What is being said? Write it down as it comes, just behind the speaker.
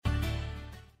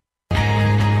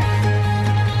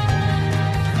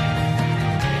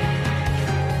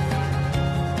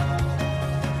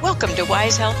Welcome to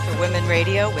Wise Health for Women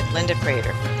Radio with Linda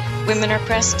Crater. Women are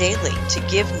pressed daily to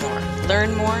give more,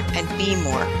 learn more, and be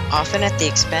more, often at the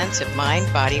expense of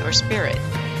mind, body, or spirit.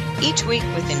 Each week,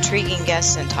 with intriguing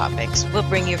guests and topics, we'll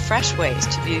bring you fresh ways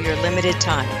to view your limited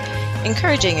time,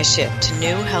 encouraging a shift to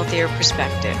new, healthier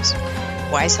perspectives.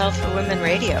 Wise Health for Women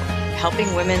Radio,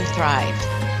 helping women thrive.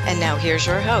 And now here's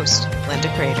your host,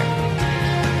 Linda Crater.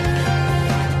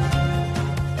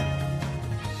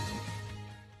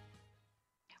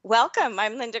 Welcome.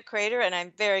 I'm Linda Crater, and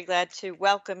I'm very glad to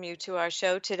welcome you to our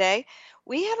show today.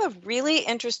 We have a really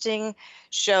interesting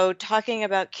show talking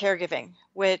about caregiving,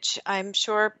 which I'm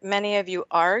sure many of you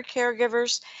are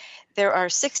caregivers. There are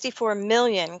 64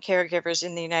 million caregivers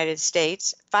in the United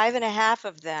States.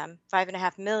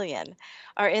 5.5 million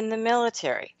are in the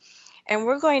military. And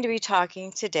we're going to be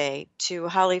talking today to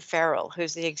Holly Farrell,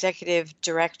 who's the Executive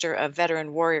Director of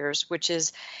Veteran Warriors, which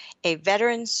is a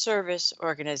veteran service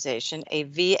organization, a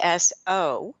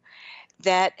VSO,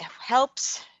 that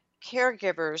helps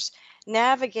caregivers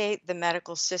navigate the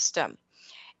medical system.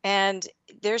 And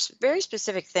there's very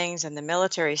specific things on the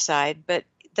military side, but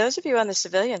those of you on the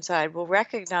civilian side will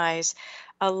recognize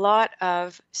a lot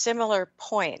of similar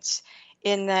points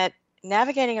in that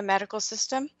navigating a medical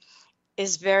system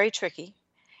is very tricky.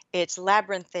 It's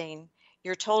labyrinthine.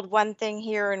 You're told one thing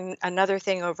here and another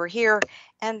thing over here,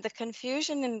 and the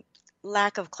confusion and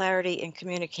lack of clarity in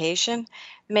communication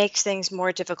makes things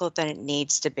more difficult than it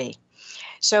needs to be.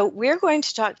 So we're going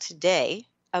to talk today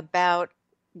about,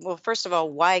 well, first of all,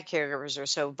 why caregivers are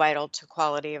so vital to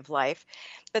quality of life,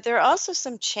 but there are also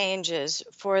some changes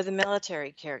for the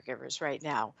military caregivers right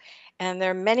now. And there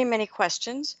are many, many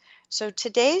questions. So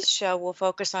today's show will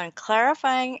focus on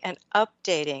clarifying and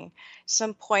updating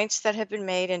some points that have been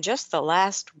made in just the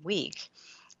last week.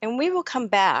 And we will come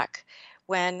back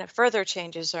when further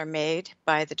changes are made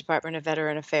by the Department of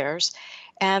Veteran Affairs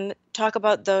and talk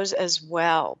about those as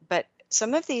well. But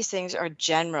some of these things are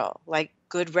general, like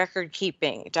good record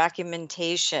keeping,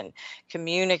 documentation,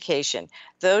 communication.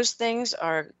 Those things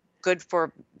are good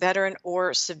for veteran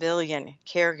or civilian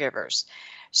caregivers.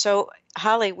 So,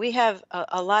 Holly, we have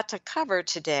a lot to cover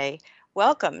today.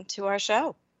 Welcome to our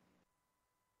show.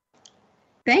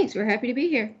 Thanks. We're happy to be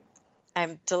here.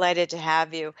 I'm delighted to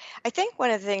have you. I think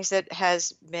one of the things that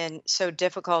has been so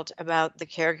difficult about the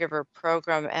caregiver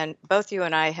program, and both you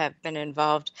and I have been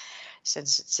involved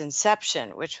since its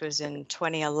inception, which was in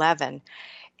 2011,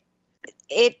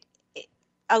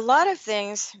 a lot of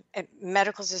things,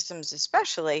 medical systems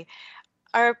especially,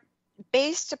 are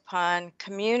based upon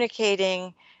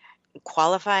communicating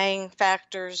qualifying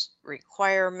factors,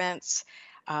 requirements,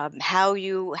 how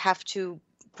you have to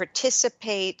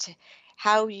participate,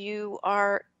 how you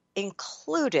are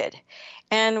included.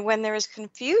 And when there is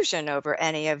confusion over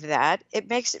any of that, it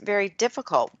makes it very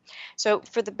difficult. So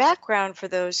for the background, for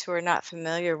those who are not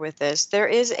familiar with this, there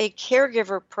is a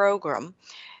caregiver program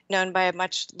known by a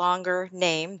much longer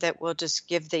name that we'll just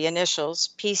give the initials,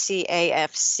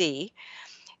 PCAFC,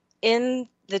 in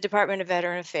the Department of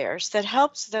Veteran Affairs that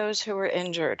helps those who are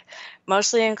injured,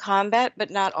 mostly in combat,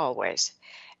 but not always.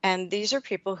 And these are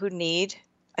people who need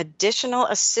additional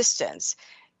assistance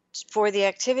for the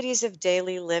activities of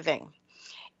daily living.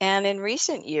 And in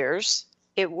recent years,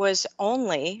 it was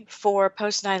only for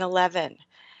post 9/11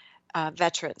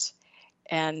 veterans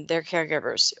and their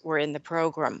caregivers were in the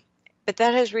program. But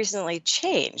that has recently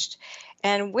changed.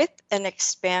 And with an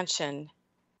expansion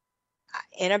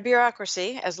in a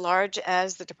bureaucracy as large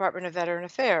as the Department of Veteran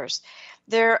Affairs,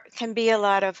 there can be a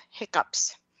lot of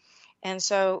hiccups. And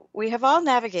so we have all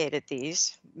navigated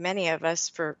these, many of us,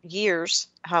 for years.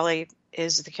 Holly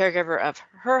is the caregiver of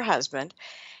her husband,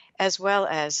 as well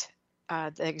as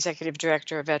the Executive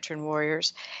Director of Veteran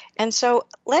Warriors. And so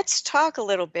let's talk a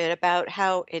little bit about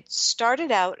how it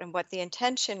started out and what the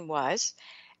intention was,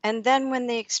 and then when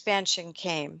the expansion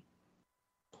came.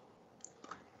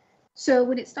 So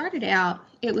when it started out,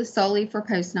 it was solely for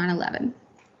post 9/11.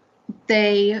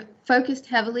 They focused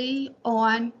heavily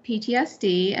on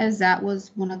PTSD, as that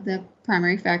was one of the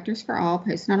primary factors for all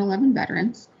post 9/11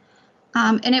 veterans.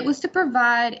 And it was to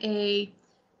provide a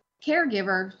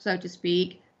caregiver, so to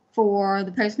speak, for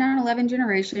the post 9/11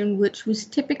 generation, which was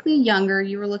typically younger.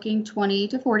 You were looking 20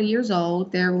 to 40 years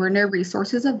old. There were no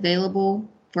resources available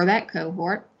for that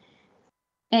cohort.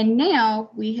 And now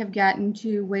we have gotten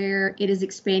to where it is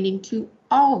expanding to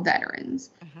all veterans.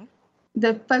 Mm-hmm.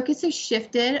 The focus has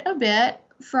shifted a bit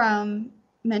from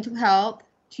mental health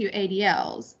to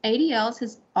ADLs. ADLs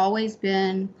has always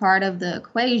been part of the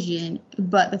equation,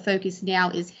 but the focus now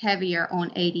is heavier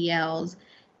on ADLs.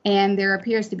 And there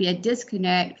appears to be a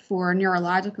disconnect for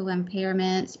neurological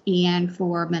impairments and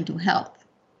for mental health.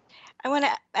 I want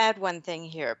to add one thing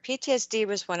here. PTSD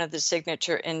was one of the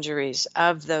signature injuries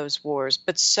of those wars,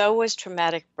 but so was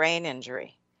traumatic brain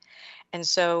injury. And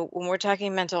so when we're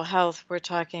talking mental health, we're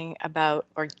talking about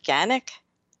organic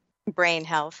brain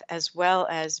health as well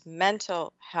as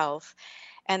mental health,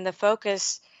 and the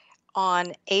focus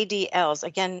on ADLs.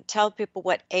 Again, tell people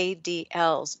what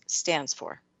ADLs stands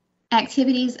for.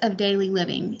 Activities of daily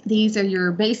living. These are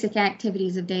your basic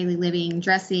activities of daily living: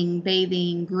 dressing,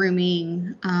 bathing,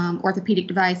 grooming, orthopedic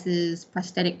devices,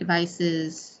 prosthetic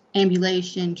devices,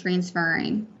 ambulation,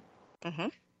 transferring. Mm-hmm.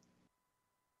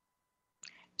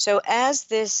 So as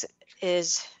this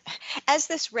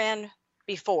ran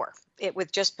before, it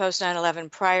with just post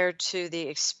 9/11 prior to the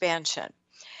expansion,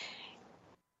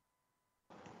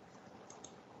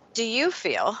 do you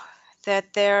feel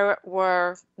that there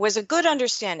was a good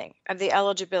understanding of the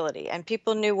eligibility and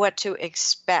people knew what to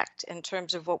expect in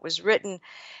terms of what was written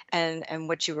and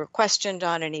what you were questioned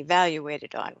on and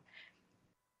evaluated on?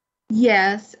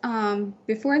 Yes.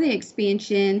 Before the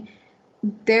expansion,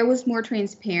 there was more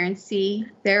transparency.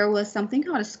 There was something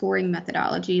called a scoring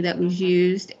methodology that was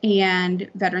used, and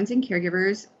veterans and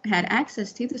caregivers had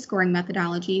access to the scoring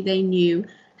methodology. They knew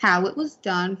how it was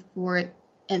done. For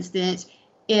instance,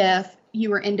 if you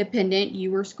were independent,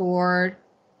 you were scored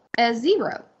as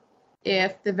 0.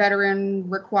 If the veteran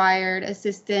required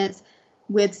assistance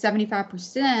with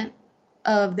 75%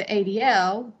 of the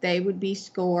ADL, they would be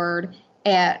scored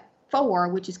at 4,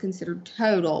 which is considered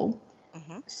total.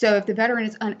 Mm-hmm. So if the veteran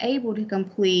is unable to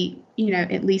complete,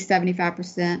 at least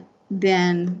 75%,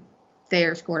 then they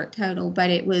are scored at total.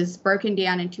 But it was broken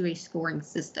down into a scoring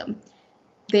system.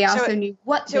 They also knew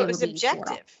what they were being scored on. So it was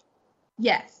objective.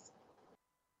 Yes.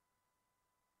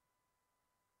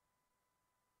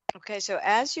 Okay, so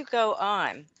as you go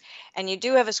on, and you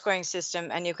do have a scoring system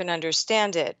and you can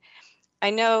understand it,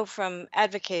 I know from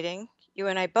advocating, you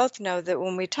and I both know that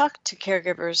when we talk to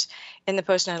caregivers in the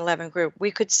post 9/11 group,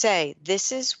 we could say,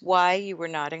 this is why you were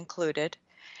not included.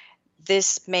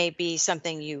 This may be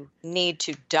something you need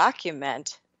to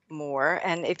document more.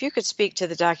 And if you could speak to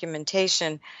the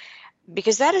documentation,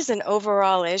 because that is an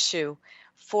overall issue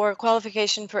for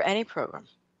qualification for any program.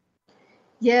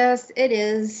 Yes, it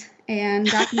is. And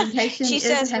documentation she is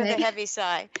says with a heavy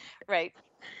sigh. Right.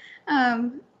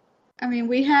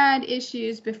 We had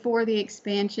issues before the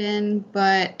expansion,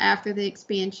 but after the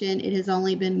expansion, it has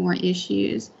only been more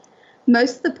issues.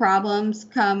 Most of the problems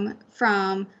come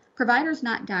from providers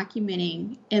not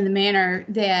documenting in the manner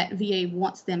that VA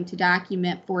wants them to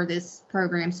document for this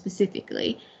program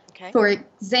specifically. Okay. For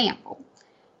example,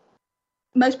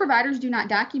 most providers do not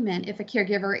document if a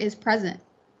caregiver is present.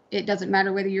 It doesn't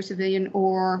matter whether you're civilian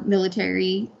or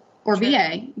military or sure.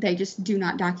 VA. They just do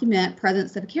not document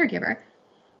presence of a caregiver.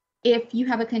 If you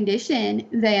have a condition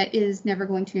that is never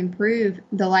going to improve,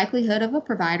 the likelihood of a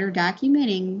provider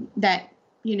documenting that,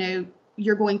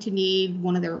 you're going to need,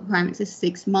 one of the requirements is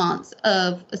 6 months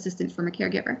of assistance from a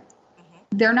caregiver.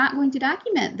 Mm-hmm. They're not going to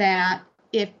document that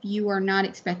if you are not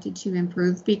expected to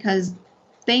improve, because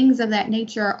things of that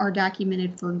nature are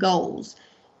documented for goals.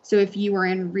 So if you are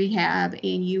in rehab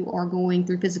and you are going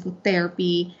through physical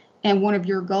therapy and one of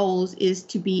your goals is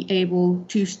to be able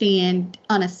to stand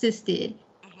unassisted,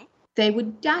 mm-hmm. they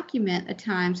would document a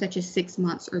time such as 6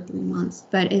 months or 3 months.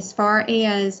 But as far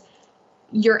as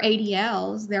your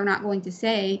ADLs, they're not going to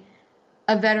say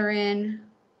a veteran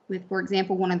with, for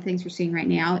example, one of the things we're seeing right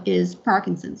now is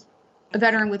Parkinson's. A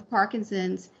veteran with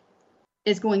Parkinson's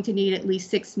is going to need at least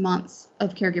 6 months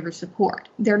of caregiver support.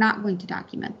 They're not going to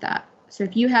document that. So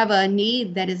if you have a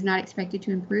need that is not expected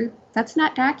to improve, that's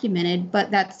not documented, but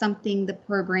that's something the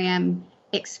program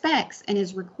expects and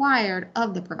is required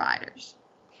of the providers.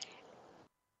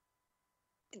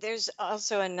 There's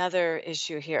also another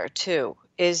issue here, too,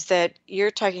 is that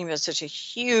you're talking about such a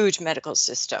huge medical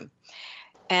system.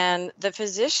 And the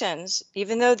physicians,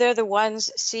 even though they're the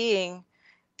ones seeing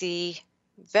the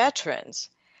veterans,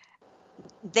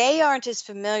 they aren't as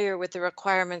familiar with the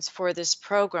requirements for this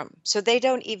program. So they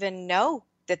don't even know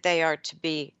that they are to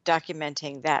be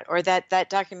documenting that, or that that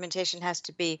documentation has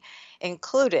to be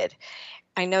included.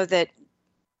 I know that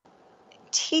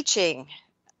teaching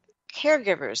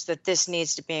caregivers that this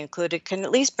needs to be included can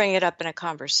at least bring it up in a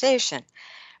conversation.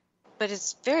 But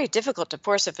it's very difficult to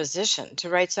force a physician to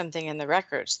write something in the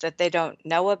records that they don't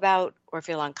know about or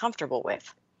feel uncomfortable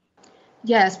with.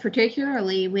 Yes,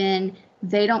 particularly when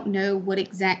they don't know what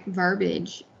exact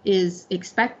verbiage is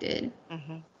expected.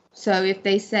 Mm-hmm. So if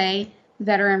they say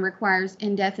veteran requires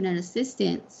indefinite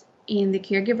assistance and the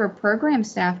caregiver program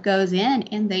staff goes in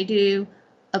and they do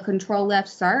a Control F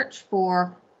search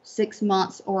for 6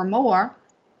 months or more,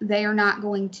 they are not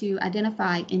going to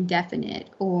identify indefinite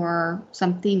or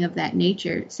something of that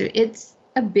nature. So it's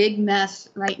a big mess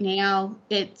right now.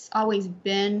 It's always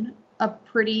been a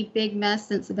pretty big mess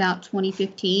since about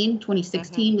 2015,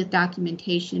 2016 with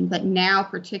documentation, but now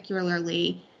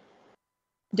particularly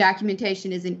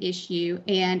documentation is an issue.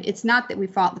 And it's not that we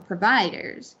fault the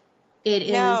providers. It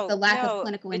is the lack of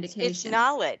clinical indication. It's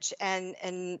knowledge,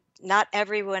 and not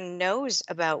everyone knows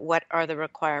about what are the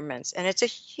requirements, and it's a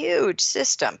huge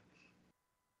system.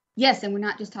 Yes, and we're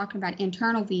not just talking about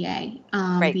internal VA.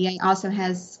 Right. VA also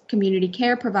has community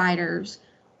care providers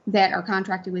that are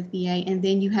contracted with VA, and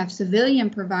then you have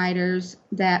civilian providers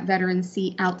that veterans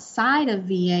see outside of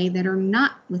VA that are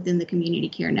not within the community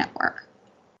care network.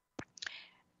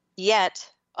 Yet,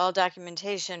 all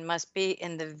documentation must be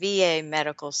in the VA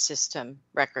medical system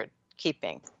record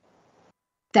keeping.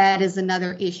 That is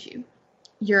another issue.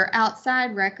 Your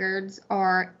outside records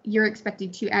you're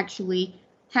expected to actually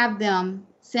have them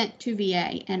sent to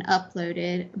VA and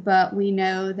uploaded, but we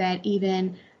know that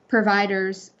even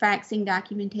providers faxing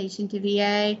documentation to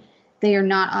VA, they are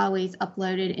not always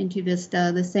uploaded into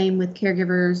VISTA. The same with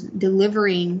caregivers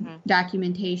delivering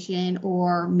documentation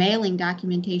or mailing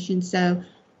documentation. So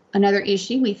another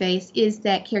issue we face is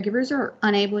that caregivers are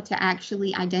unable to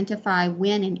actually identify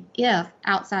when and if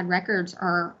outside records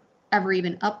are ever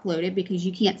even uploaded, because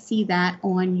you can't see that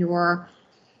on your,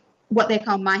 what they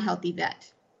call My Healthy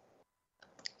Vet.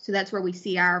 So that's where we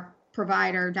see our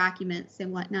provider documents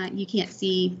and whatnot. You can't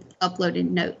see uploaded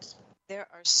notes. There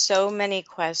are so many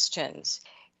questions.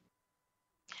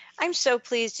 I'm so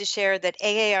pleased to share that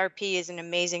AARP is an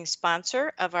amazing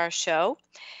sponsor of our show.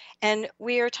 And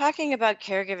we are talking about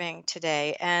caregiving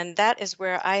today, and that is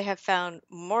where I have found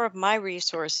more of my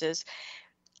resources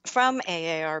from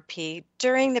AARP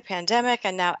during the pandemic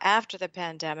and now after the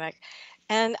pandemic.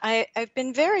 And I've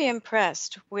been very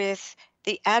impressed with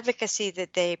the advocacy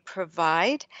that they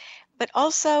provide, but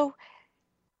also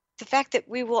the fact that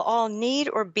we will all need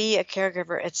or be a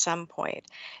caregiver at some point.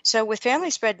 So with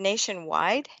Family Spread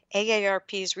nationwide,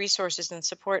 AARP's resources and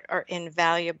support are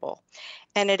invaluable.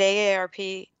 And at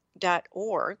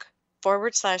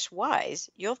aarp.org/wise,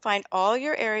 you'll find all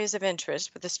your areas of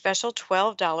interest with a special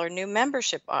 $12 new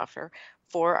membership offer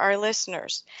for our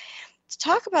listeners. To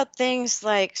talk about things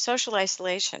like social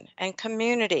isolation and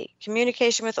community,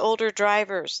 communication with older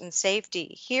drivers and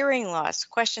safety, hearing loss,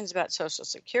 questions about Social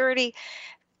Security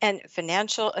and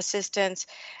financial assistance,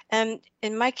 and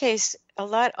in my case, a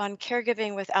lot on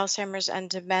caregiving with Alzheimer's and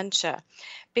dementia,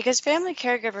 because family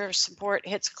caregiver support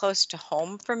hits close to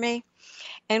home for me.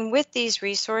 And with these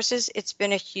resources, it's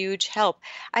been a huge help.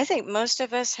 I think most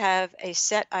of us have a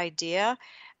set idea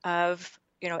of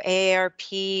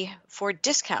AARP for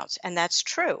discounts, and that's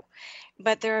true.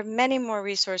 But there are many more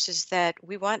resources that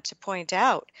we want to point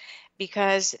out,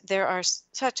 because there are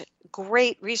such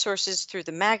great resources through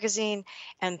the magazine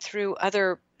and through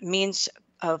other means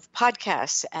of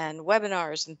podcasts and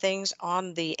webinars and things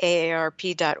on the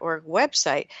aarp.org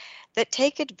website that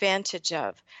take advantage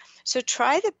of. So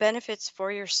try the benefits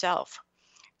for yourself.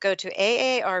 Go to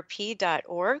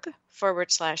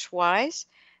aarp.org/wise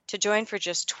to join for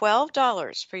just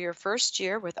 $12 for your first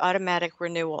year with automatic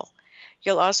renewal.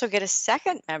 You'll also get a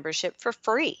second membership for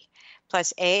free,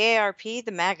 plus AARP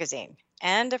the magazine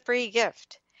and a free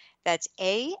gift. That's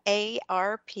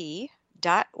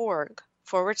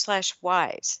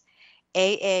aarp.org/wise.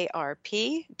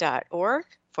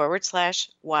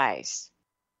 aarp.org/wise.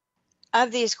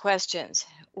 Of these questions,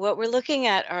 what we're looking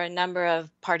at are a number of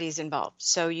parties involved.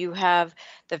 So you have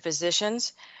the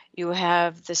physicians, you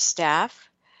have the staff,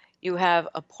 you have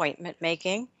appointment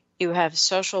making, you have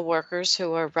social workers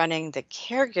who are running the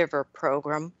caregiver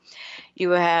program, you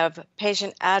have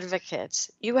patient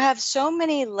advocates, you have so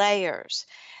many layers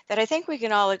that I think we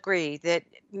can all agree that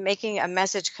making a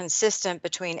message consistent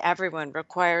between everyone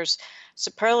requires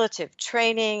superlative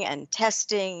training and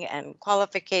testing and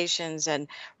qualifications and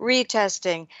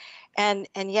retesting. And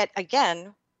yet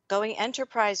again, going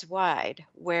enterprise-wide,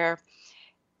 where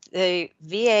the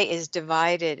VA is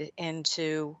divided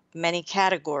into many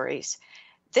categories,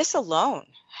 this alone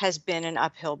has been an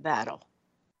uphill battle.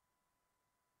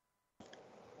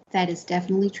 That is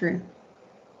definitely true.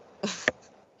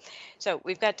 So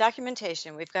we've got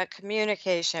documentation, we've got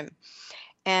communication.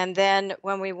 And then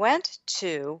when we went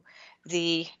to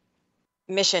the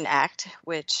Mission Act,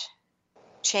 which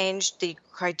changed the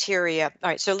criteria. All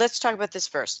right, so let's talk about this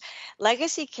first.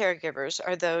 Legacy caregivers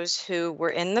are those who were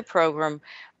in the program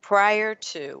prior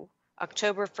to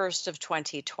October 1st of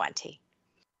 2020.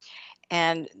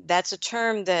 And that's a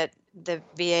term that the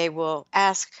VA will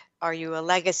ask, are you a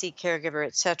legacy caregiver,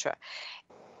 et cetera.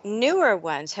 newer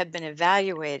ones have been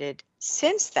evaluated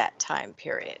since that time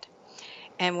period.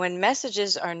 And when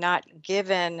messages are not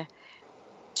given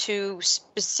to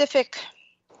specific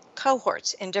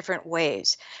cohorts in different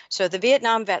ways. So the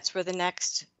Vietnam vets were the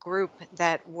next group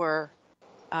that were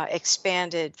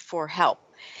expanded for help.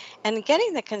 And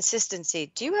getting the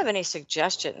consistency, do you have any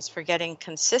suggestions for getting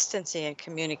consistency in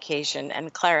communication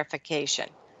and clarification?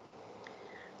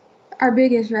 Our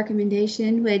biggest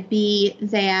recommendation would be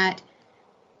that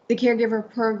the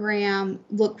caregiver program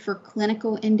look for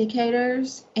clinical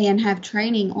indicators and have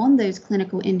training on those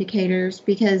clinical indicators,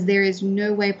 because there is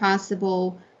no way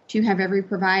possible to have every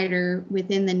provider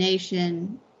within the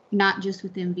nation, not just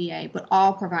within VA, but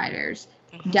all providers,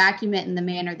 document in the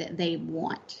manner that they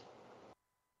want.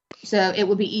 So it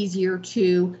would be easier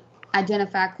to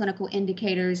identify clinical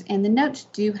indicators, and the notes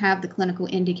do have the clinical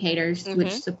indicators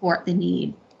which support the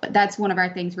need. But that's one of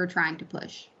our things we're trying to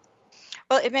push.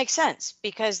 Well, it makes sense,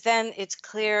 because then it's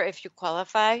clear if you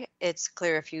qualify, it's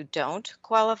clear if you don't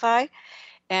qualify.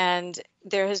 And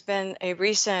there has been a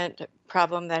recent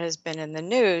problem that has been in the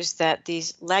news that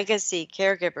these legacy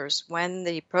caregivers, when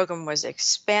the program was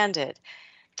expanded,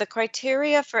 the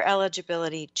criteria for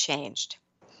eligibility changed.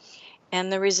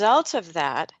 And the result of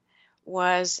that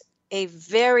was a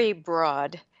very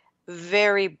broad,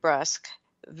 very brusque,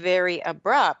 very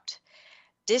abrupt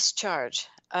discharge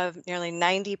of nearly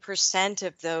 90%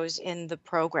 of those in the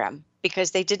program,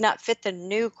 because they did not fit the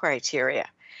new criteria,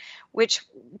 which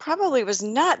probably was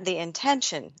not the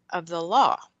intention of the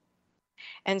law.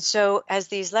 And so as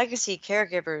these legacy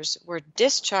caregivers were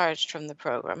discharged from the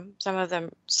program, some of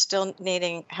them still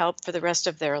needing help for the rest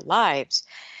of their lives,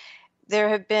 there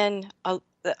have been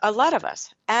a lot of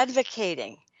us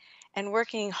advocating and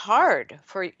working hard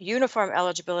for uniform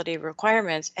eligibility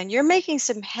requirements. And you're making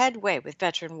some headway with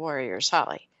Veteran Warriors,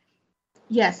 Holly.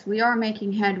 Yes, we are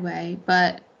making headway,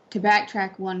 but to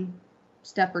backtrack one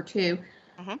step or two,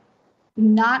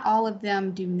 not all of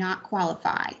them do not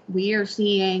qualify. We are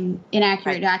seeing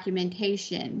inaccurate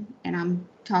documentation, and I'm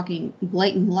talking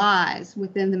blatant lies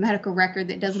within the medical record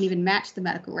that doesn't even match the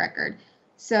medical record.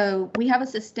 So we have a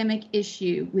systemic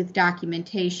issue with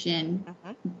documentation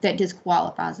that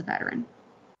disqualifies a veteran.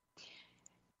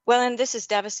 Well, and this is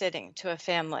devastating to a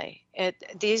family.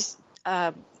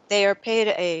 They are paid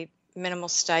a minimal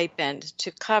stipend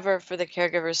to cover for the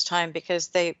caregiver's time, because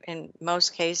they, in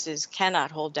most cases,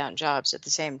 cannot hold down jobs at the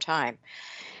same time.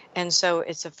 And so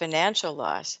it's a financial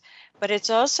loss, but it's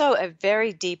also a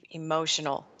very deep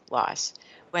emotional loss.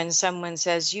 When someone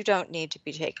says, you don't need to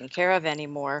be taken care of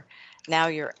anymore, now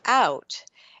you're out,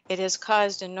 it has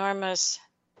caused enormous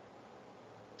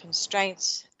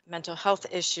constraints, mental health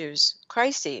issues,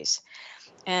 crises.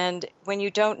 And when you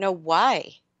don't know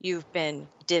why you've been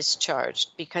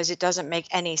discharged, because it doesn't make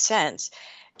any sense,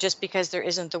 just because there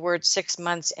isn't the word 6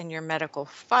 months in your medical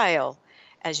file,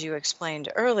 as you explained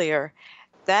earlier,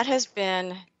 that has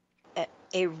been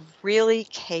a really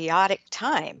chaotic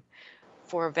time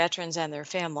for veterans and their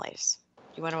families.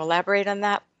 You want to elaborate on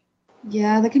that?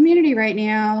 Yeah, the community right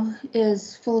now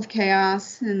is full of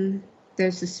chaos, and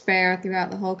there's despair throughout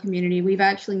the whole community. We've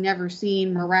actually never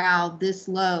seen morale this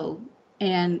low,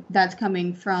 and that's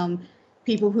coming from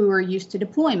people who are used to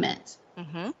deployment.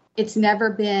 It's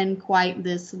never been quite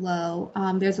this low.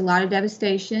 There's a lot of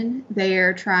devastation.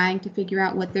 They're trying to figure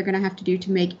out what they're going to have to do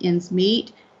to make ends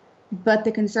meet, but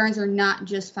the concerns are not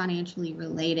just financially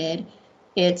related.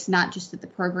 It's not just that the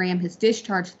program has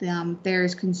discharged them.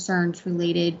 There's concerns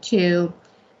related to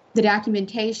the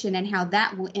documentation and how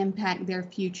that will impact their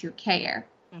future care.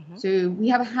 So we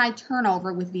have a high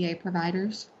turnover with VA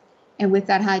providers. And with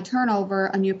that high turnover,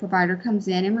 a new provider comes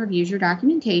in and reviews your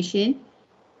documentation,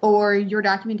 or your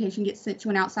documentation gets sent to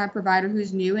an outside provider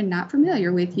who's new and not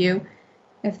familiar with you.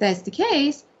 If that's the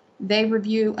case, they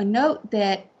review a note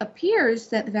that appears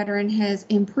that the veteran has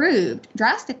improved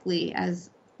drastically, as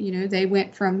you know, they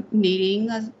went from needing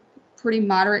a pretty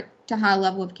moderate to high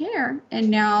level of care, and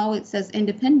now it says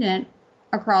independent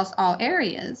across all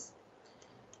areas.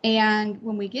 And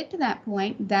when we get to that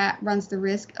point, that runs the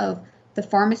risk of the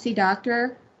pharmacy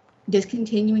doctor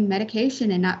discontinuing medication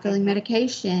and not filling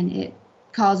medication. It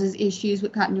causes issues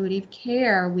with continuity of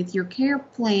care, with your care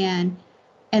plan,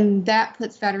 and that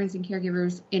puts veterans and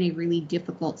caregivers in a really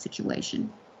difficult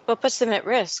situation. Well, puts them at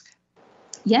risk.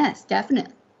 Yes,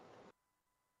 definitely.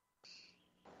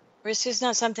 Risk is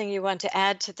not something you want to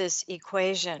add to this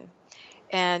equation.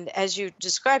 And as you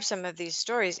describe some of these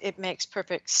stories, it makes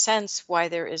perfect sense why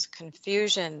there is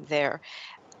confusion there.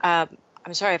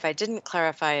 I'm sorry if I didn't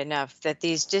clarify enough that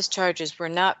these discharges were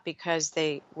not because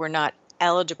they were not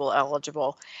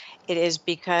eligible. It is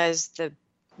because the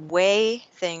way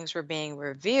things were being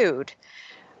reviewed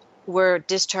were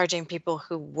discharging people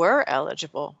who were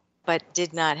eligible but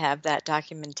did not have that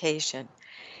documentation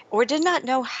or did not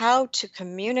know how to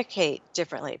communicate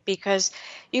differently, because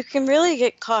you can really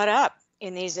get caught up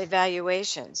in these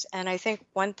evaluations. And I think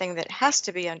one thing that has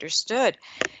to be understood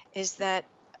is that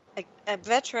a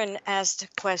veteran asked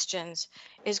questions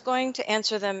is going to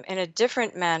answer them in a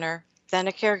different manner than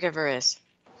a caregiver is.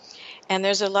 And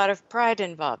there's a lot of pride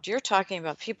involved. You're talking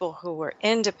about people who were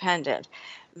independent,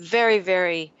 very,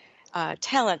 very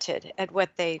talented at what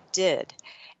they did.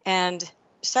 And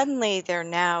suddenly they're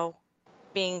now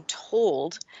being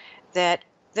told that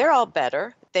they're all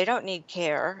better, they don't need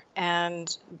care,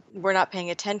 and we're not paying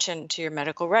attention to your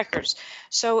medical records.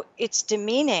 So it's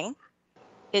demeaning,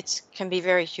 it can be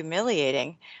very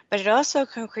humiliating, but it also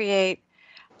can create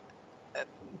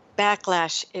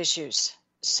backlash issues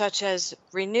such as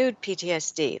renewed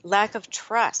PTSD, lack of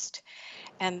trust,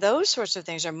 and those sorts of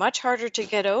things are much harder to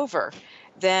get over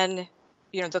than,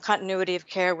 the continuity of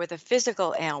care with a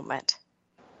physical ailment.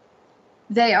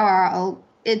 They are.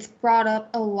 It's brought up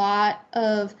a lot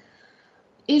of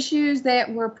issues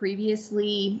that were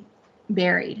previously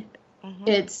buried. Mm-hmm.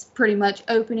 It's pretty much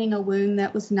opening a wound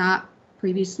that was not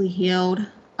previously healed.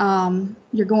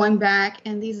 You're going back,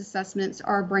 and these assessments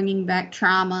are bringing back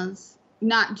traumas,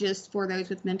 not just for those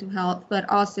with mental health, but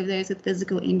also those with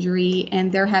physical injury, and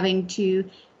they're having to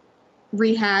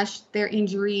rehash their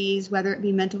injuries, whether it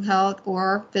be mental health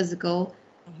or physical.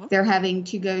 Mm-hmm. They're having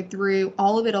to go through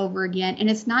all of it over again, and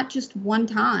it's not just one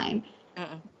time.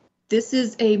 This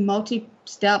is a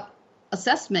multi-step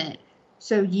assessment.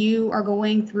 So you are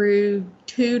going through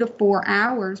 2 to 4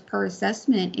 hours per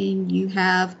assessment, and you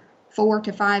have 4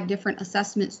 to 5 different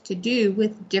assessments to do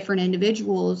with different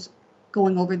individuals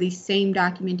going over the same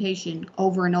documentation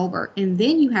over and over. And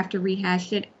then you have to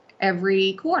rehash it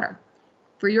every quarter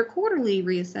for your quarterly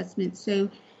reassessment. So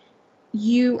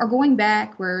you are going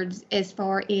backwards as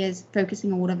far as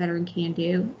focusing on what a veteran can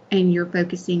do, and you're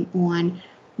focusing on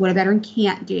what a veteran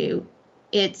can't do.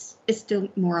 It's still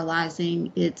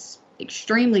demoralizing. It's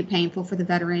extremely painful for the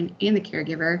veteran and the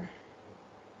caregiver.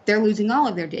 They're losing all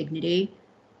of their dignity,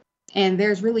 and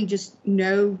there's really just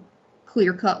no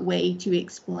clear-cut way to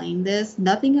explain this.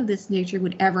 Nothing of this nature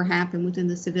would ever happen within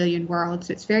the civilian world,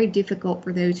 so it's very difficult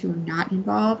for those who are not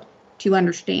involved to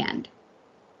understand.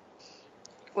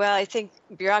 Well, I think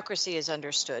bureaucracy is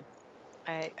understood.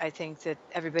 I think that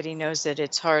everybody knows that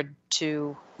it's hard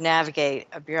to navigate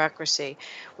a bureaucracy.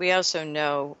 We also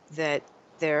know that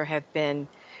there have been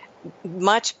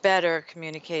much better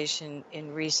communication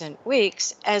in recent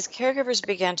weeks as caregivers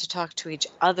began to talk to each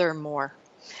other more.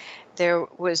 There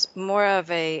was more of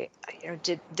a,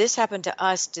 did this happen to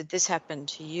us? Did this happen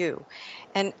to you?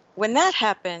 And when that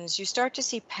happens, you start to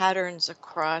see patterns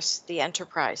across the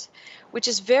enterprise, which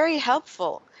is very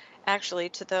helpful actually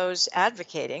to those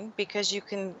advocating, because you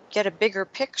can get a bigger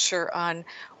picture on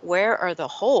where are the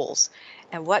holes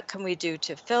and what can we do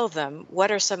to fill them?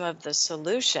 What are some of the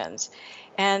solutions?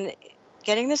 And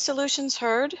getting the solutions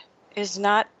heard is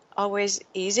not always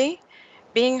easy.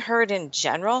 Being heard in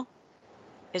general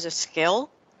is a skill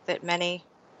that many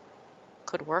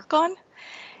could work on.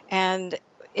 And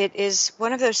it is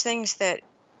one of those things that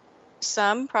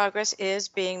some progress is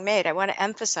being made. I want to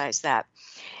emphasize that.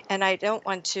 And I don't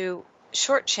want to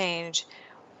shortchange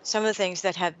some of the things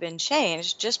that have been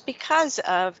changed just because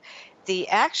of the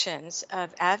actions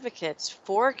of advocates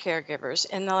for caregivers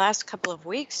in the last couple of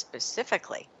weeks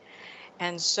specifically.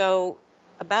 And so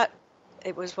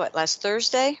last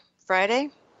Thursday,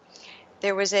 Friday,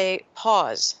 there was a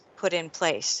pause put in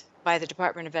place by the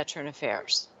Department of Veteran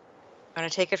Affairs. Want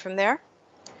to take it from there?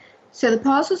 So the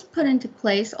pause was put into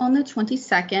place on the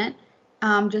 22nd,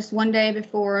 just one day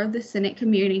before the Senate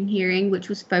committee hearing, which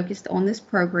was focused on this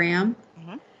program.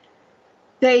 Mm-hmm.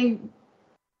 They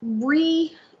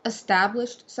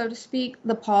re-established, so to speak,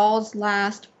 the pause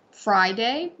last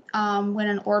Friday when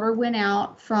an order went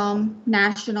out from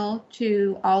National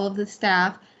to all of the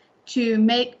staff to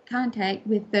make contact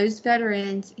with those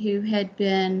veterans who had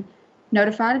been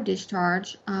notified of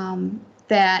discharge,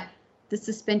 that the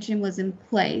suspension was in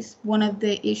place. One of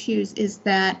the issues is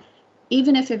that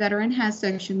even if a veteran has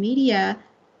social media,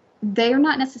 they are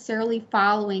not necessarily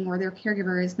following, or their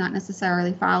caregiver is not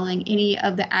necessarily following any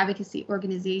of the advocacy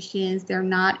organizations. They're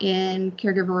not in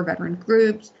caregiver or veteran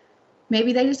groups.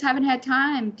 Maybe they just haven't had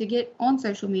time to get on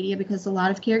social media because a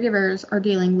lot of caregivers are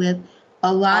dealing with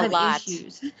a lot of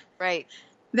issues. Right.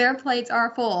 Their plates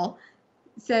are full.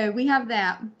 So we have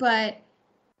that. But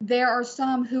there are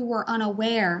some who were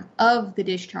unaware of the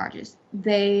discharges.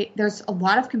 There's a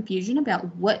lot of confusion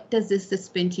about what does this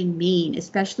suspension mean,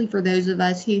 especially for those of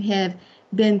us who have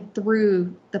been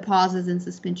through the pauses and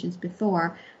suspensions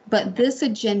before. But this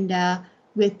agenda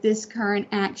with this current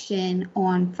action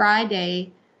on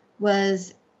Friday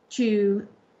was to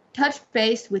touch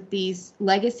base with these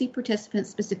legacy participants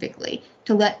specifically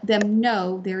to let them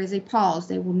know there is a pause.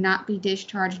 They will not be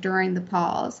discharged during the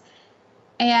pause.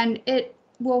 And it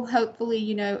will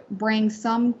hopefully, bring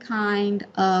some kind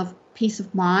of peace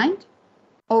of mind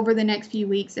over the next few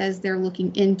weeks as they're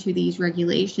looking into these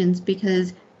regulations,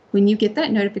 because when you get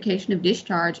that notification of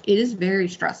discharge, it is very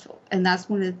stressful. And that's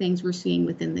one of the things we're seeing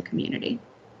within the community.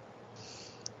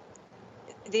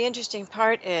 The interesting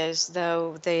part is,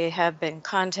 though they have been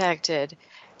contacted,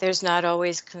 there's not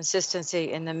always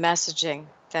consistency in the messaging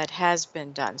that has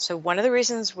been done. So one of the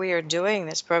reasons we are doing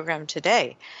this program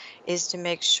today is to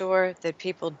make sure that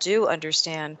people do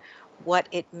understand what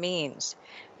it means.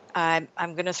 I'm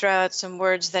going to throw out some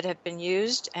words that have been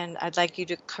used, and I'd like you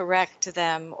to correct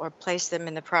them or place them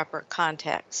in the proper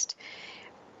context.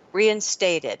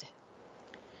 Reinstated.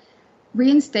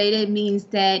 Reinstated means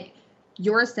that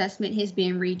your assessment has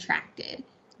been retracted,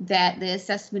 that the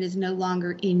assessment is no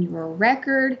longer in your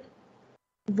record,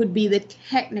 would be the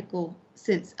technical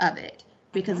sense of it.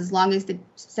 Because as long as the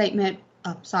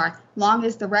long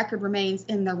as the record remains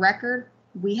in the record,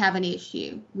 we have an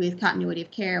issue with continuity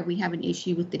of care. We have an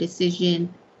issue with the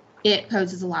decision. It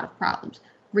poses a lot of problems.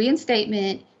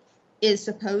 Reinstatement is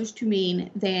supposed to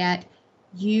mean that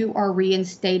you are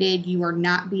reinstated. You are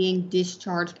not being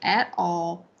discharged at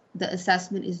all. The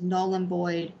assessment is null and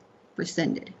void,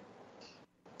 rescinded.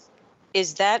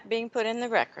 Is that being put in the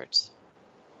records?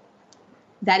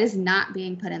 That is not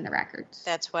being put in the records.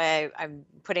 That's why I'm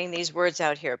putting these words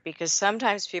out here, because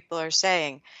sometimes people are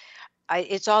saying,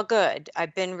 it's all good,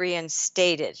 I've been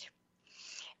reinstated.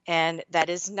 And that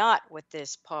is not what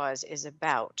this pause is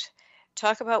about.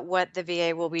 Talk about what the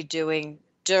VA will be doing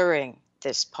during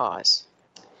this pause.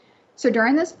 So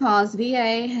during this pause,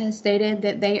 VA has stated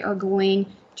that they are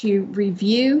going to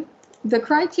review the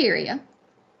criteria,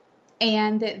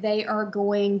 and that they are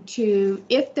going to,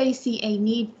 if they see a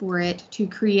need for it, to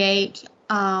create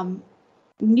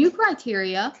new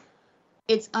criteria.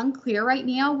 It's unclear right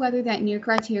now whether that new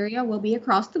criteria will be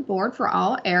across the board for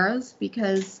all eras,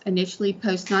 because initially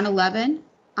post 9/11,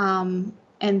 and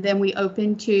then we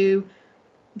opened to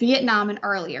Vietnam and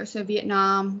earlier. So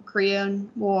Vietnam, Korean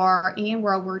War, and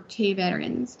World War II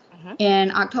veterans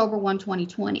in October 1,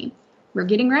 2020. We're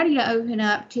getting ready to open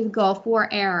up to the Gulf War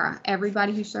era,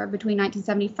 everybody who served between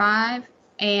 1975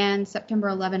 and September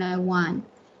 11/01.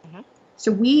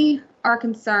 So we are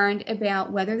concerned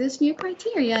about whether this new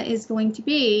criteria is going to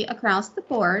be across the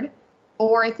board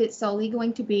or if it's solely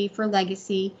going to be for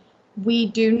legacy. We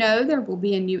do know there will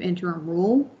be a new interim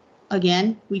rule.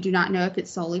 Again, we do not know if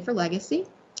it's solely for legacy.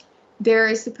 There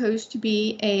is supposed to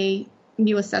be a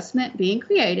new assessment being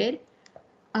created.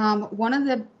 One of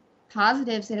the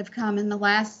positives that have come in the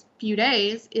last few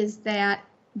days is that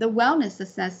the wellness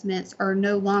assessments are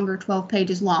no longer 12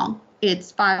 pages long.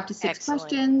 It's 5 to 6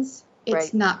 questions.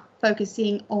 It's not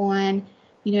focusing on,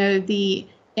 the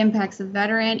impacts of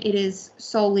veteran. It is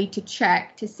solely to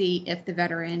check to see if the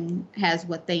veteran has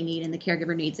what they need and the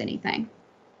caregiver needs anything.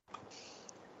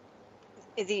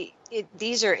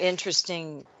 These are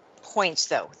interesting points,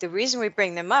 though. The reason we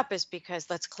bring them up is because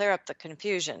let's clear up the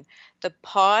confusion. The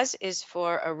pause is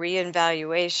for a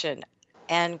reevaluation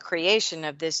and creation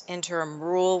of this interim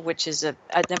rule, which is an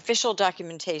official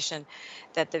documentation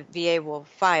that the VA will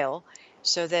file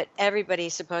so that everybody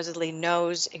supposedly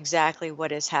knows exactly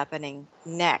what is happening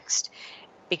next.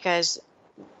 Because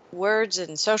words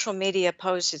and social media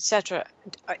posts, etc.,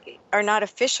 are not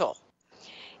official.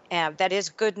 That is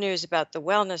good news about the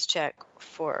wellness check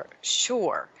for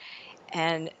sure.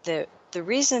 And the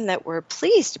reason that we're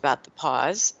pleased about the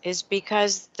pause is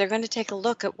because they're going to take a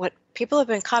look at what people have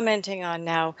been commenting on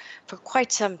now for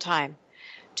quite some time,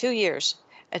 2 years.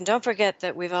 And don't forget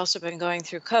that we've also been going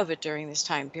through COVID during this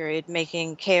time period,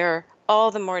 making care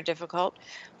all the more difficult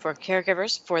for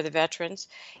caregivers, for the veterans,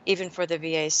 even for the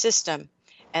VA system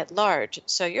at large.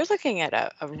 So you're looking at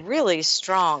a really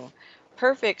strong,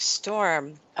 perfect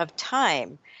storm of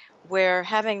time where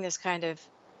having this kind of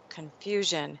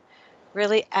confusion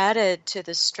really added to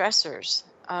the stressors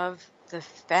of the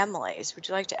families. Would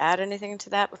you like to add anything to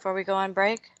that before we go on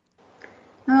break?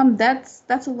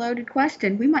 That's a loaded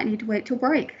question. We might need to wait till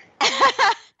break.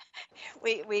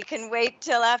 We can wait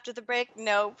till after the break.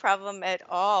 No problem at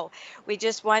all. We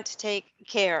just want to take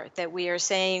care that we are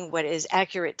saying what is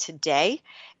accurate today.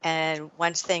 And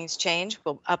once things change,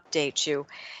 we'll update you.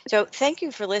 So thank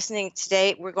you for listening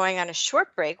today. We're going on a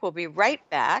short break. We'll be right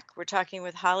back. We're talking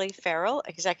with Holly Farrell,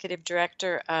 Executive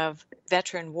Director of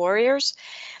Veteran Warriors.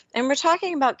 And we're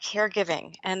talking about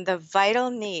caregiving and the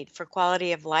vital need for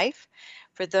quality of life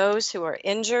for those who are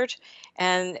injured.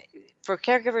 And for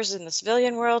caregivers in the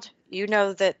civilian world, you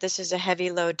know that this is a heavy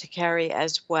load to carry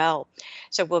as well.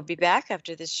 So we'll be back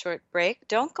after this short break.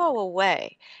 Don't go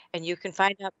away. And you can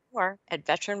find out more at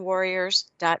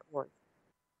veteranwarriors.org.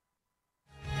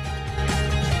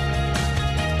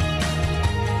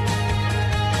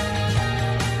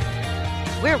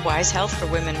 We're Wise Health for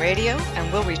Women Radio,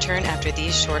 and we'll return after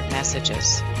these short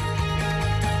messages.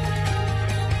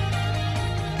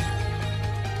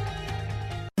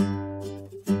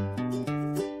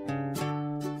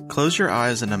 Close your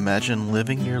eyes and imagine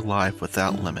living your life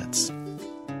without limits.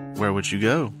 Where would you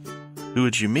go? Who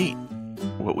would you meet?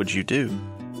 What would you do?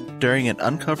 During an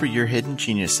Uncover Your Hidden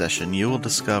Genius session, you will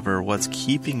discover what's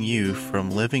keeping you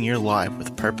from living your life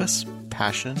with purpose,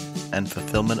 passion, and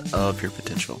fulfillment of your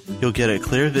potential. You'll get a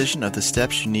clear vision of the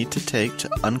steps you need to take to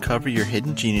uncover your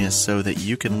hidden genius so that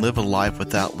you can live a life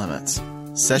without limits.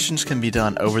 Sessions can be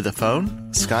done over the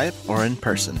phone, Skype, or in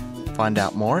person. Find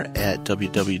out more at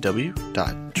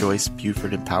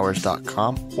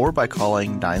www.joycebufordempowers.com or by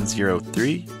calling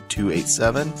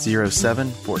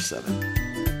 903-287-0747.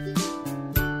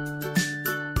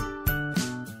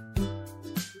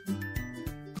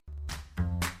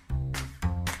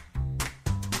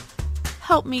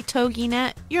 Help me,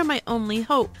 TogiNet. You're my only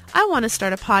hope. I want to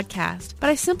start a podcast, but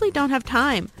I simply don't have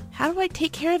time. How do I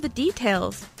take care of the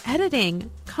details?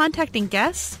 Editing? Contacting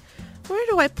guests? Where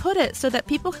do I put it so that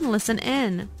people can listen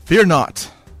in? Fear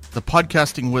not. The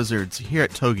podcasting wizards here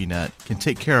at TogiNet can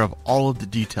take care of all of the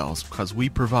details because we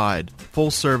provide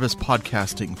full-service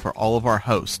podcasting for all of our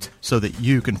hosts so that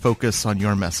you can focus on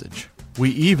your message.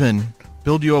 We even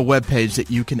build you a webpage that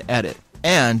you can edit.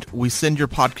 And we send your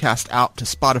podcast out to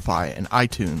Spotify and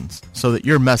iTunes so that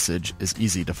your message is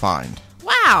easy to find.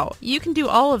 Wow, you can do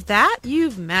all of that?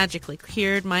 You've magically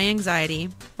cured my anxiety.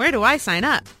 Where do I sign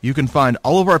up? You can find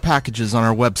all of our packages on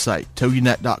our website,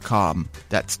 toginet.com.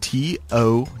 That's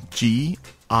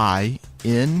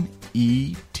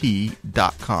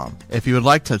TogiNet.com. If you would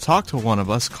like to talk to one of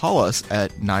us, call us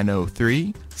at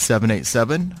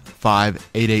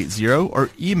 903-787-5880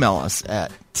 or email us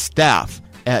at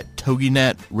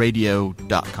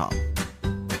staff@toginetradio.com.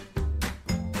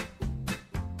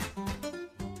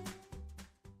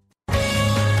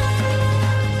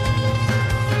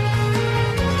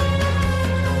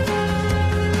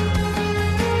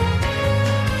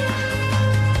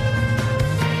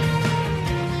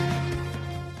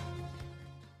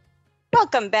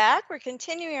 Welcome back. We're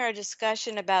continuing our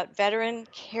discussion about veteran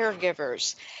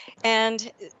caregivers. And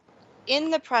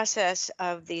in the process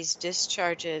of these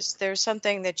discharges, there's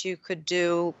something that you could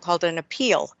do called an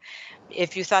appeal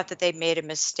if you thought that they made a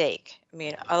mistake. I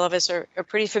mean, all of us are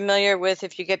pretty familiar with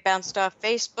if you get bounced off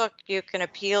Facebook, you can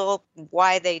appeal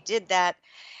why they did that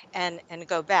and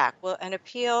go back. Well, an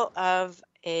appeal of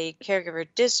a caregiver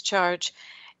discharge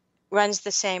runs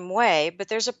the same way, but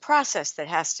there's a process that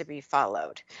has to be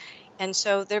followed. And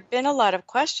so there have been a lot of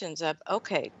questions of,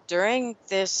 okay, during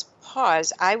this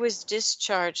pause, I was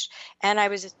discharged and I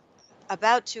was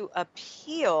about to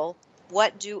appeal.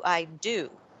 What do I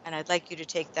do? And I'd like you to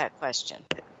take that question.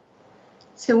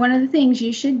 So one of the things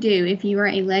you should do if you are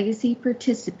a legacy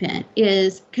participant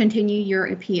is continue your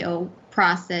appeal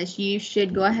process. You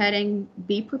should go ahead and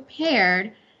be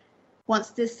prepared once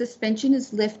this suspension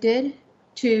is lifted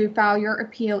to file your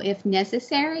appeal if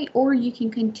necessary, or you can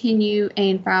continue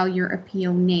and file your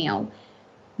appeal now.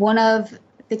 One of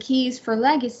the keys for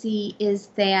legacy is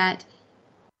that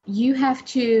you have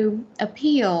to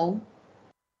appeal,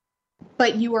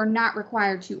 but you are not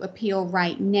required to appeal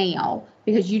right now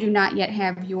because you do not yet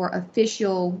have your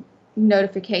official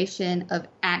notification of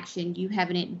action. You have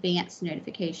an advance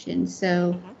notification.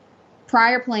 So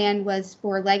prior plan was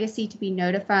for legacy to be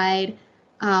notified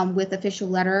with official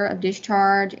letter of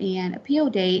discharge and appeal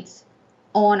dates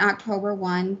on October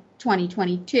 1,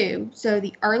 2022. So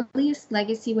the earliest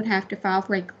legacy would have to file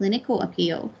for a clinical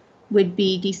appeal would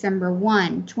be December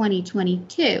 1,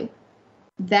 2022.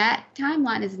 That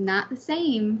timeline is not the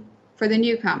same for the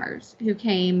newcomers who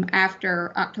came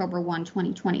after October 1,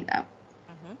 2020, though.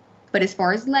 But as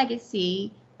far as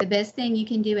legacy, the best thing you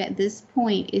can do at this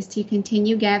point is to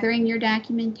continue gathering your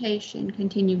documentation,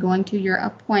 continue going to your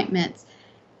appointments.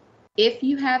 If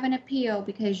you have an appeal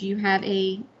because you have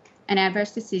an an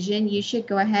adverse decision, you should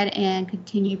go ahead and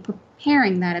continue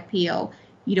preparing that appeal.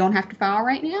 You don't have to file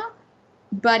right now,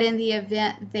 but in the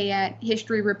event that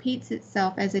history repeats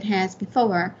itself as it has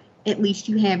before, at least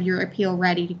you have your appeal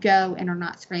ready to go and are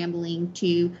not scrambling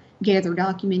to gather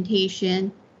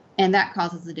documentation, and that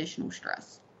causes additional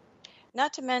stress.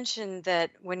 Not to mention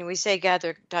that when we say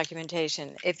gather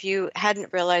documentation, if you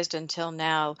hadn't realized until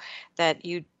now that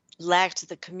you lacked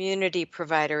the community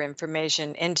provider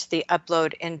information into the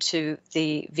upload into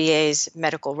the VA's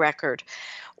medical record,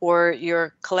 or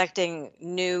you're collecting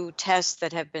new tests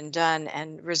that have been done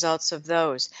and results of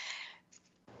those,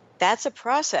 that's a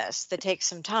process that takes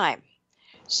some time.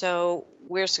 So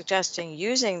we're suggesting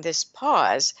using this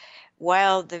pause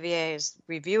while the VA is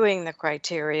reviewing the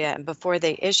criteria and before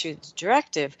they issue the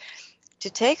directive to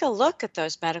take a look at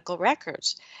those medical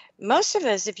records. Most of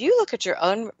us, if you look at your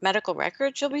own medical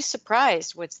records, you'll be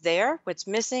surprised what's there, what's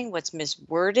missing, what's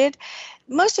misworded.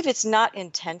 Most of it's not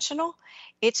intentional.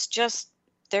 It's just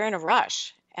they're in a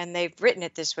rush and they've written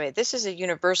it this way. This is a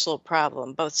universal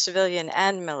problem, both civilian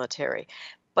and military.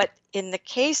 But in the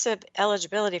case of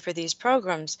eligibility for these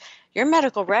programs, your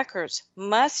medical records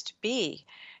must be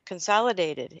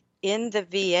consolidated in the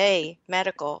VA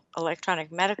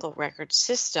electronic medical record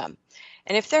system.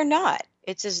 And if they're not,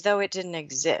 it's as though it didn't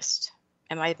exist.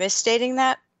 Am I misstating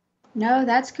that? No,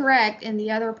 that's correct. And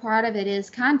the other part of it is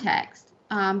context,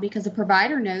 because the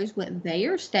provider knows what they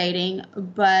are stating,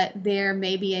 but there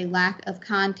may be a lack of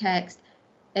context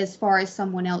as far as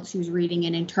someone else who's reading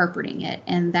and interpreting it.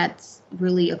 And that's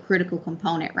really a critical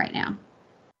component right now.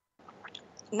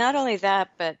 Not only that,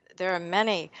 but there are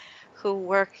many who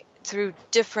work through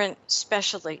different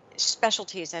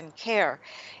specialties and care,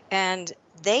 and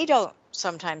they don't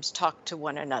sometimes talk to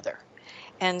one another.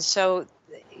 And so,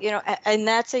 and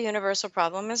that's a universal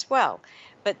problem as well.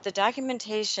 But the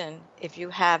documentation, if you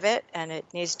have it and it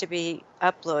needs to be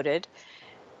uploaded,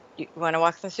 you want to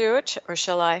walk them through it, or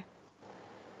shall I?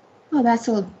 Well, that's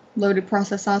a loaded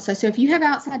process also. So if you have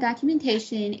outside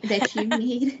documentation that you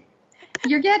need,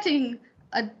 you're getting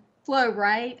a flow,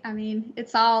 right? I mean,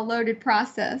 it's all a loaded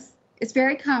process. It's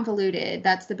very convoluted.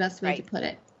 That's the best way to put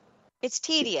it. It's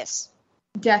tedious.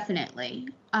 Definitely.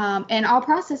 And all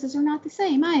processes are not the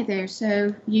same either.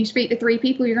 So you speak to 3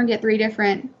 people, you're going to get 3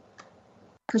 different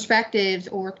perspectives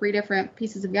or 3 different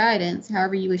pieces of guidance,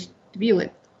 however you wish to view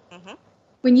it. Mm-hmm.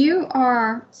 When you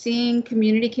are seeing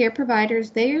community care providers,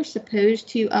 they are supposed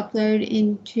to upload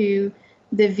into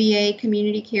the VA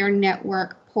Community Care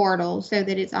Network portal so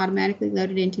that it's automatically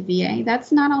loaded into VA.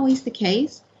 That's not always the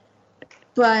case,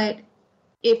 but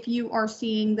if you are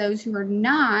seeing those who are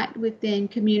not within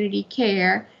community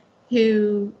care,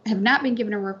 who have not been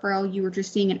given a referral, you are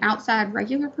just seeing an outside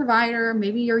regular provider,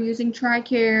 maybe you're using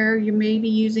TRICARE, you may be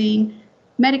using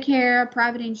Medicare,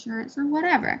 private insurance, or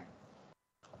whatever.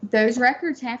 Those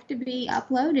records have to be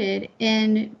uploaded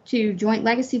into Joint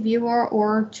Legacy Viewer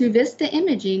or to Vista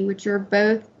Imaging, which are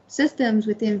both systems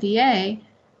within VA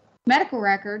medical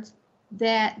records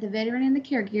that the veteran and the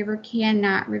caregiver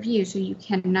cannot review. So you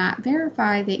cannot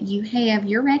verify that you have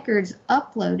your records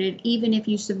uploaded even if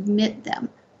you submit them.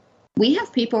 We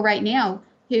have people right now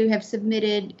who have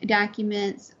submitted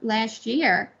documents last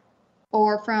year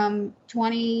or from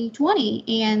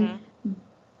 2020, and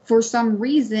for some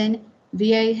reason,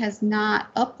 VA has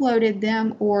not uploaded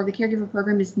them or the caregiver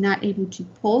program is not able to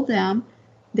pull them.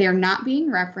 They're not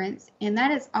being referenced. And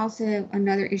that is also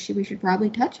another issue we should probably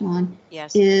touch on.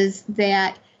 Yes. Is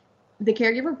that the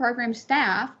caregiver program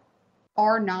staff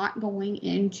are not going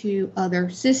into other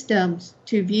systems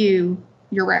to view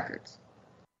your records.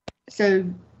 So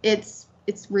it's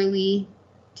really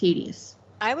tedious.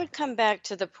 I would come back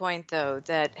to the point, though,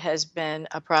 that has been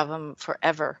a problem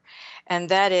forever, and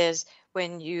that is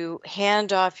when you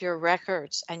hand off your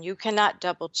records and you cannot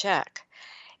double check,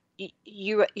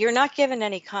 you're not given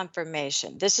any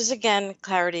confirmation. This is, again,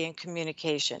 clarity and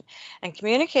communication. And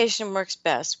communication works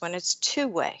best when it's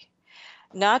two-way,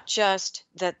 not just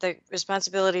that the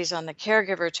responsibility is on the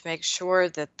caregiver to make sure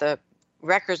that the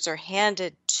records are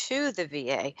handed to the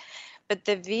VA, but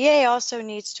the VA also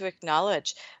needs to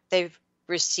acknowledge they've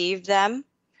received them,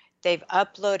 they've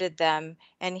uploaded them,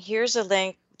 and here's a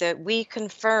link that we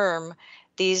confirm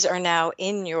these are now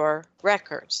in your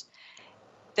records.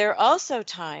 There are also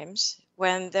times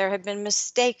when there have been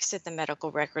mistakes in the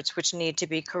medical records which need to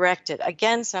be corrected.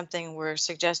 Again, something we're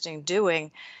suggesting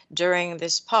doing during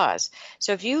this pause.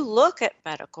 So if you look at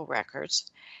medical records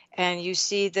and you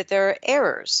see that there are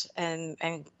errors,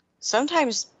 and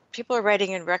sometimes people are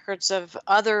writing in records of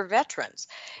other veterans,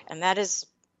 and that is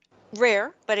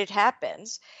rare, but it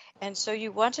happens. And so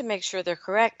you want to make sure they're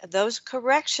correct. Those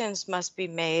corrections must be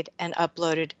made and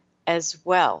uploaded as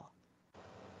well.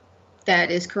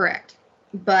 That is correct.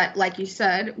 But like you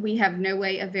said, we have no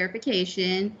way of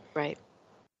verification. Right.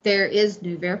 There is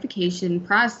no verification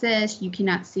process. You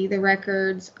cannot see the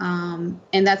records. And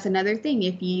that's another thing.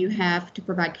 If you have to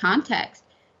provide context,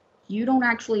 you don't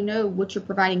actually know what you're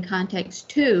providing context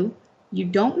to. You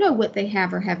don't know what they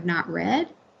have or have not read.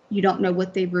 You don't know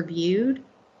what they've reviewed.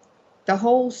 The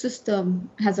whole system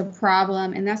has a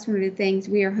problem, and that's one of the things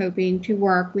we are hoping to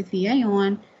work with VA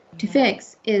on to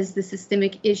fix, is the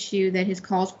systemic issue that has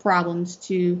caused problems,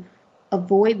 to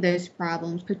avoid those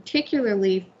problems,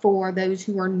 particularly for those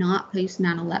who are not post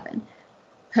 9/11.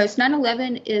 Post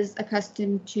 9/11 is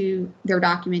accustomed to their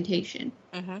documentation.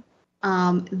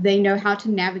 They know how to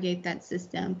navigate that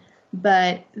system,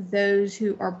 but those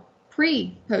who are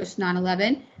pre-post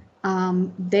 9/11,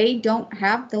 they don't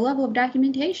have the level of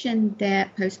documentation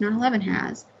that post 9/11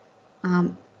 has.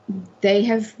 They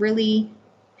have really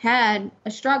had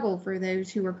a struggle for those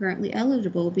who are currently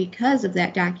eligible because of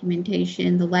that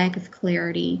documentation, the lack of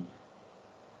clarity.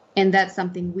 And that's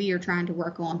something we are trying to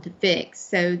work on to fix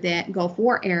so that Gulf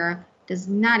War era does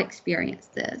not experience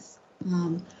this.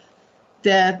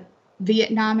 The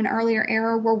Vietnam and earlier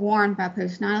era were warned by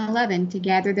post 9/11 to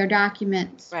gather their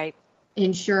documents, right,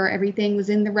 ensure everything was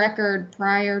in the record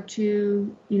prior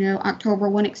to, October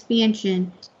 1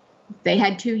 expansion. They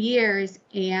had 2 years,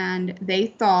 and they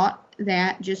thought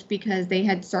that just because they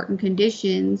had certain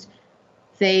conditions,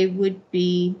 they would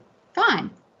be fine.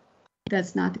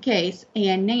 That's not the case.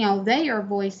 And now they are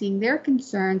voicing their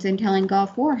concerns and telling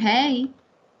Gulf War, hey,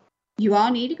 you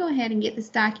all need to go ahead and get this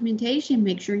documentation.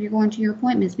 Make sure you're going to your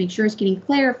appointments. Make sure it's getting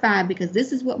clarified, because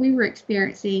this is what we were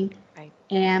experiencing. Right.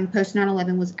 And post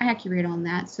 9/11 was accurate on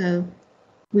that. So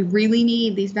we really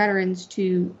need these veterans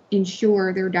to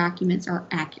ensure their documents are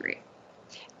accurate.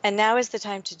 And now is the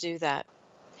time to do that.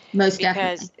 Most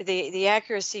definitely. Because the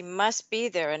accuracy must be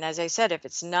there. And as I said, if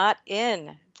it's not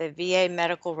in the VA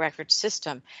medical record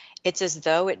system, it's as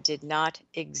though it did not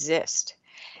exist.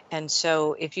 And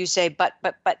so if you say, but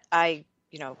I,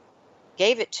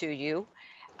 gave it to you,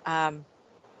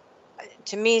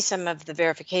 to me, some of the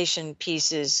verification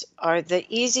pieces are the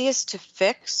easiest to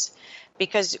fix,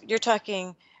 because you're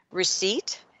talking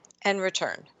receipt and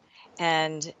return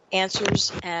and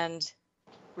answers and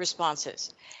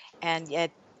responses. And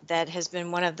yet that has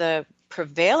been one of the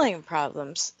prevailing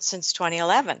problems since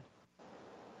 2011.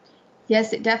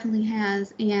 Yes, it definitely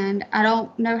has. And I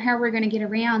don't know how we're going to get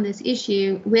around this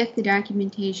issue with the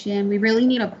documentation. We really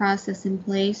need a process in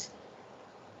place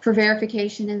for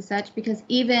verification and such, because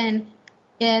even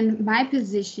in my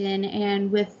position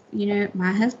and with,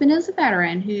 my husband is a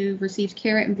veteran who receives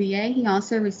care at VA. He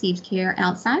also receives care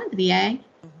outside of the VA.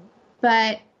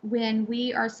 But when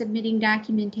we are submitting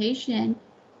documentation,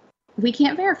 we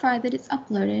can't verify that it's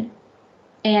uploaded.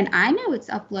 And I know it's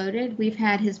uploaded. We've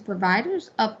had his providers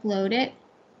upload it.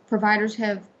 Providers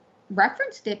have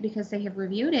referenced it because they have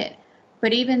reviewed it.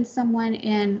 But even someone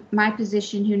in my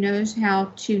position who knows how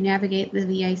to navigate the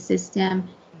VA system,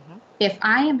 if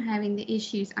I am having the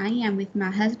issues I am with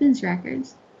my husband's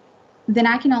records, then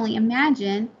I can only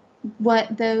imagine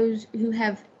what those who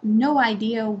have no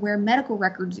idea where medical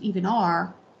records even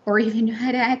are, or even know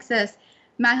how to access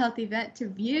My Healthy Vet to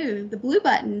view the Blue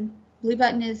Button. Blue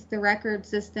Button is the record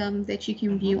system that you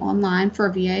can view online for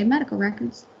VA medical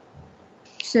records.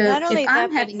 So not only if that,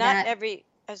 I'm having but not that, every,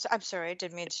 I'm sorry, I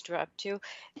didn't mean to interrupt you.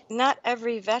 Not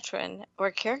every veteran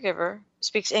or caregiver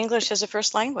speaks English as a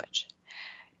first language.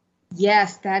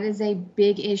 yes, that is a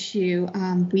big issue.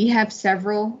 We have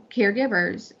several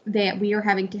caregivers that we are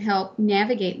having to help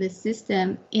navigate this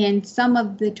system, and some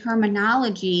of the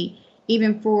terminology,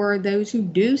 even for those who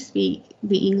do speak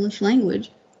the English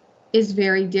language, is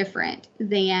very different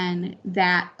than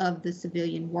that of the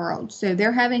civilian world. So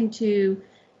they're having to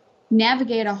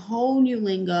navigate a whole new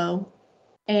lingo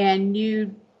and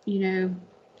new,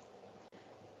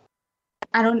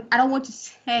 I don't want to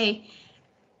say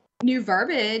new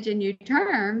verbiage and new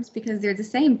terms, because they're the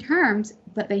same terms,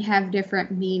 but they have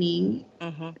different meaning,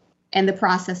 and the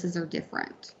processes are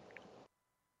different.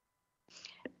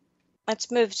 Let's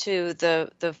move to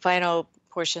the final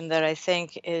portion that I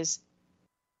think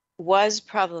was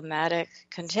problematic,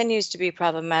 continues to be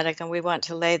problematic, and we want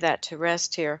to lay that to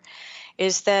rest here,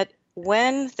 is that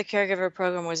when the caregiver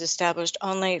program was established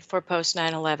only for post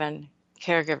 9/11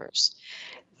 caregivers,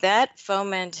 that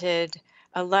fomented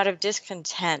a lot of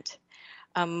discontent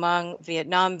among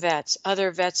Vietnam vets,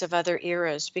 other vets of other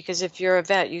eras, because if you're a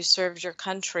vet, you served your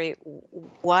country,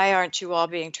 why aren't you all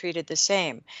being treated the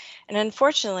same? And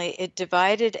unfortunately, it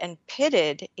divided and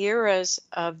pitted eras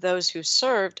of those who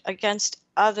served against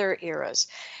other eras.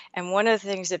 And one of the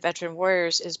things that Veteran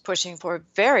Warriors is pushing for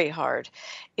very hard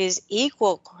is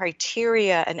equal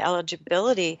criteria and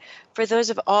eligibility for those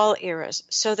of all eras.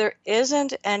 So there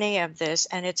isn't any of this,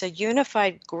 and it's a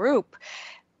unified group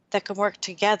that can work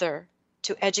together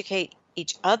to educate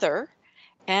each other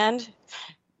and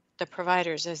the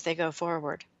providers as they go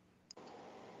forward.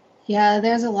 Yeah,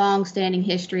 there's a long-standing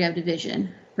history of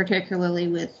division, particularly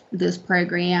with this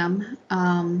program.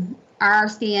 Our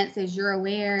stance, as you're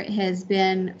aware, has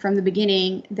been from the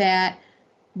beginning that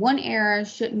one era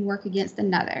shouldn't work against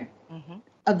another. Mm-hmm.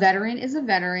 A veteran is a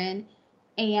veteran,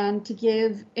 and to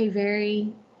give a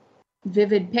very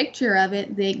vivid picture of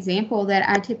it, the example that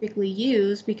I typically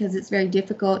use, because it's very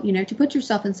difficult, to put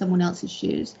yourself in someone else's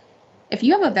shoes. If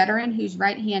you have a veteran who's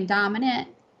right-hand dominant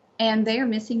and they are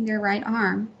missing their right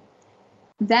arm,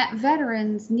 that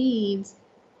veteran's needs,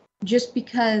 just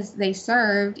because they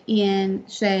served in,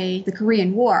 say, the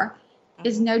Korean War,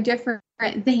 is no different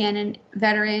than a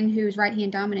veteran who's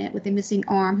right-hand dominant with a missing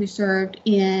arm who served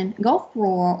in Gulf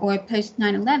War or post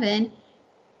 9/11.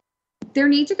 Their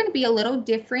needs are going to be a little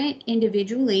different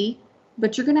individually,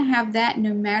 but you're going to have that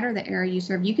no matter the era you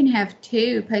serve. You can have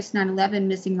two post 9/11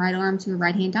 missing right arms who are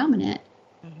right-hand dominant,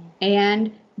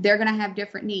 and they're going to have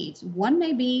different needs. One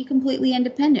may be completely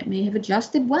independent, may have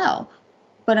adjusted well,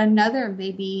 but another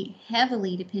may be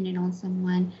heavily dependent on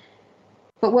someone.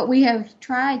 But what we have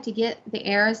tried to get the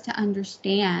eras to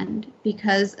understand,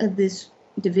 because of this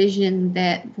division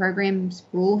that the program's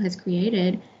rule has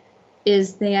created,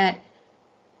 is that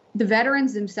the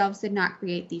veterans themselves did not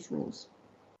create these rules.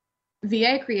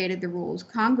 VA created the rules.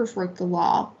 Congress wrote the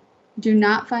law. Do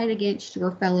not fight against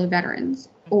your fellow veterans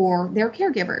or their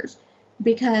caregivers,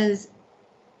 because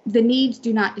the needs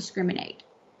do not discriminate.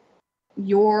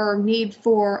 Your need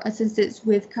for assistance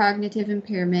with cognitive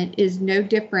impairment is no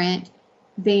different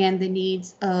than the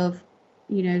needs of,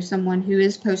 someone who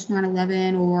is post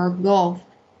 9/11 or Gulf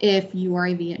if you are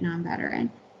a Vietnam veteran.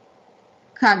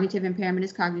 Cognitive impairment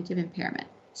is cognitive impairment.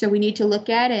 So we need to look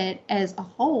at it as a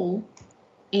whole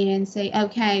and say,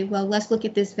 okay, well, let's look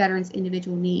at this veteran's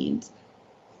individual needs.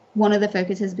 One of the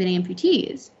focus has been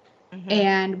amputees. Mm-hmm.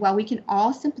 And while we can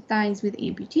all sympathize with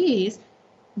amputees,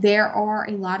 there are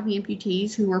a lot of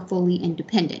amputees who are fully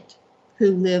independent,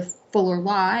 who live fuller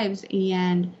lives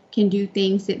and can do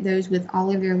things that those with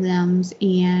all of their limbs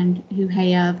and who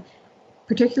have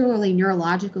particularly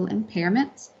neurological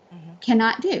impairments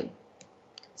cannot do.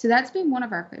 So that's been one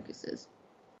of our focuses.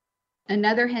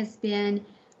 Another has been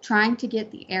trying to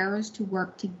get the eras to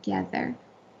work together.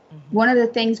 One of the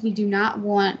things we do not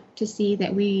want to see,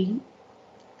 that we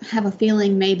have a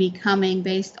feeling may be coming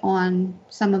based on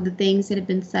some of the things that have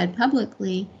been said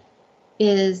publicly,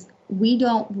 is we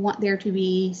don't want there to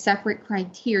be separate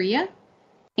criteria,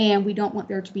 and we don't want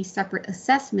there to be separate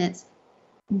assessments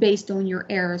based on your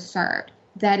eras served.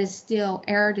 That is still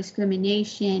era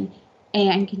discrimination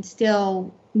and can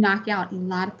still knock out a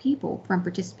lot of people from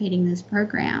participating in this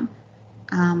program.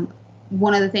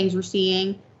 One of the things we're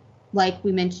seeing, like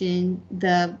we mentioned,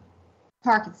 the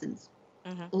Parkinson's.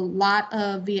 A lot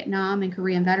of Vietnam and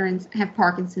Korean veterans have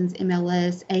Parkinson's,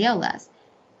 MLS, ALS.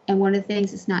 And one of the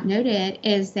things that's not noted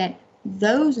is that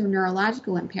those are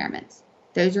neurological impairments.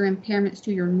 Those are impairments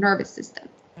to your nervous system.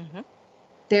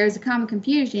 There's a common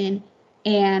confusion,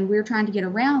 and we're trying to get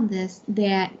around this,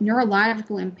 that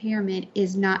neurological impairment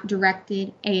is not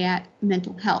directed at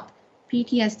mental health.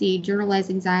 PTSD, generalized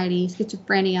anxiety,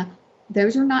 schizophrenia,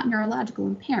 those are not neurological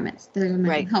impairments. Those are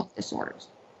mental health disorders.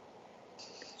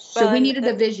 So we need a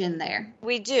division there.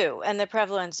 We do. And the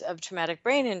prevalence of traumatic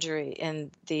brain injury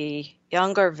in the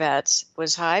younger vets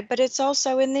was high, but it's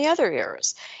also in the other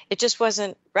eras. It just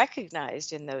wasn't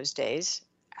recognized in those days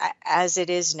as it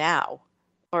is now,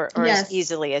 or yes, as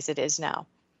easily as it is now.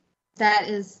 That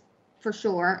is for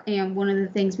sure. And one of the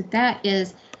things with that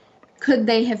is, could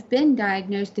they have been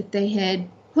diagnosed if they had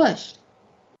pushed?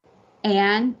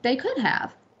 And they could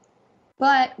have.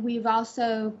 But we've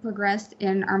also progressed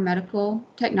in our medical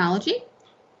technology.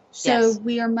 So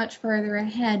we are much further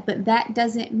ahead. But that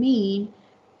doesn't mean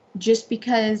just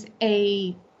because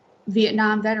a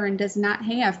Vietnam veteran does not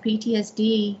have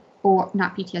PTSD, or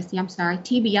not PTSD, I'm sorry,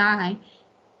 TBI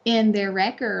in their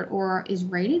record or is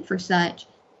rated for such,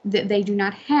 that they do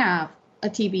not have a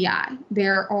TBI.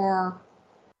 There are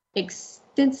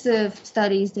extensive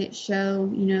studies that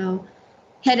show,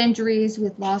 head injuries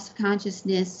with loss of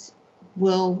consciousness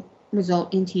will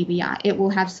result in TBI. It will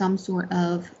have some sort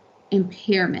of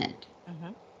impairment.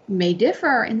 May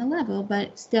differ in the level,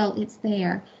 but still it's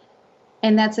there.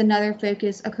 And that's another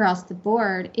focus across the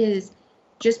board, is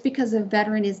just because a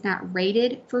veteran is not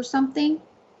rated for something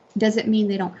doesn't mean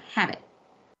they don't have it.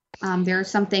 There are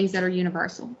some things that are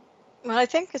universal. Well, I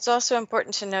think it's also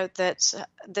important to note that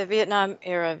the Vietnam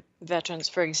era veterans,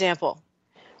 for example,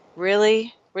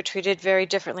 really were treated very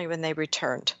differently when they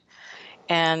returned.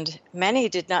 And many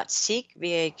did not seek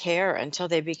VA care until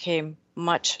they became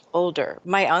much older.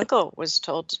 My uncle was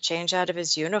told to change out of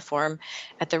his uniform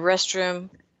at the restroom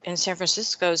in San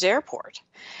Francisco's airport.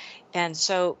 And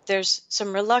so there's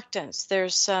some reluctance,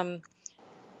 there's some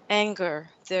anger,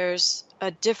 there's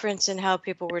a difference in how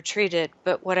people were treated.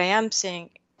 But what I am seeing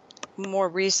more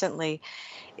recently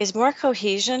is more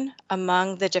cohesion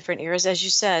among the different eras. As you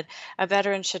said, a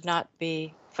veteran should not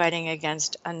be fighting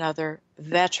against another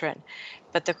veteran,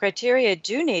 but the criteria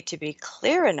do need to be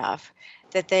clear enough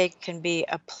that they can be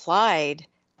applied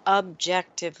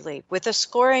objectively with a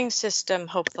scoring system,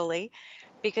 hopefully,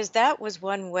 because that was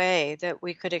one way that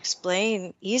we could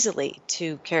explain easily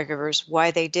to caregivers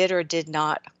why they did or did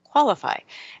not qualify.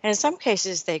 And in some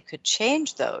cases, they could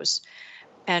change those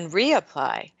and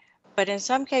reapply. But in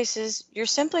some cases, you're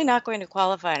simply not going to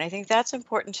qualify. And I think that's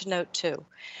important to note too,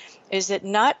 is that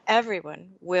not everyone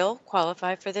will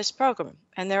qualify for this program.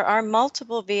 And there are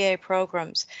multiple VA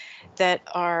programs that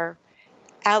are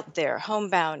out there,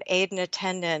 homebound, aid and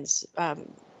attendance,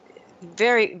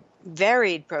 very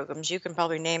varied programs. You can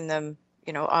probably name them,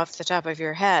 off the top of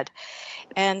your head.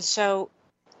 And so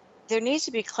there needs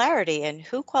to be clarity in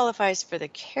who qualifies for the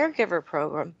caregiver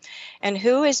program and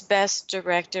who is best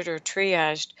directed or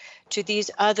triaged to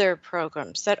these other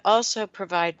programs that also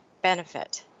provide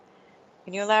benefit.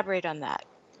 Can you elaborate on that?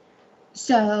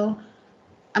 So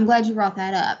I'm glad you brought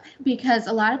that up, because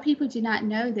a lot of people do not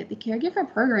know that the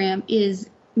caregiver program is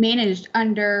managed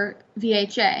under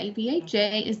VHA.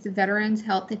 VHA is the Veterans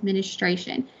Health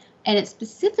Administration, and it's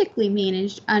specifically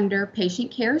managed under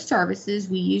Patient Care Services.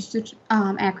 We use the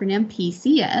acronym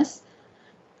PCS.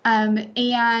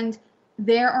 And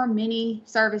there are many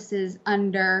services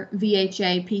under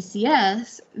VHA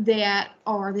PCS that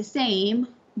are the same,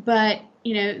 but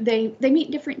they meet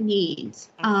different needs.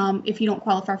 If you don't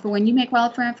qualify for one, you may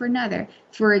qualify for another.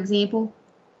 For example,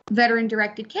 Veteran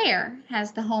Directed Care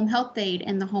has the Home Health Aid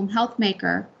and the Home Health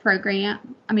Maker program.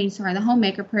 The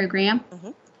Homemaker program. Mm-hmm.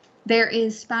 There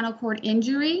is spinal cord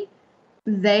injury.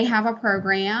 They have a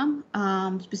program.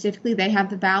 Specifically, they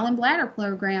have the bowel and bladder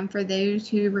program for those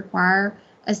who require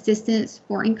assistance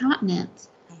for incontinence.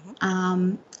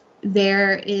 Mm-hmm.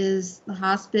 There is the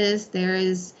hospice. There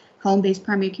is home-based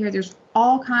primary care. There's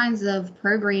all kinds of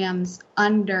programs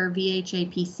under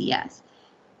VHA PCS.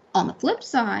 On the flip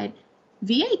side,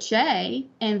 VHA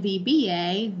and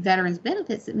VBA, Veterans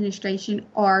Benefits Administration,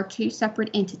 are two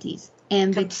separate entities.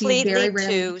 And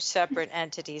two separate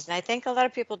entities. And I think a lot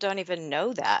of people don't even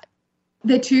know that.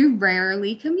 The two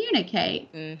rarely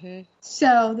communicate. Mm-hmm.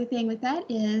 So the thing with that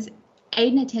is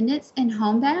aid and attendance and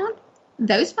homebound,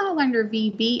 those fall under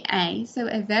VBA. So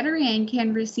a veteran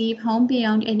can receive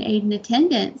homebound and aid and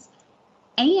attendance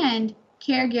and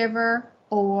caregiver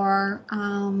or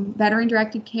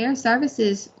veteran-directed care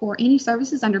services or any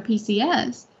services under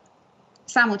PCS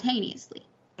simultaneously.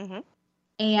 Mm-hmm.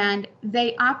 And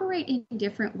they operate in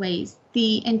different ways.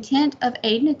 The intent of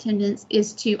aid and attendance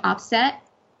is to offset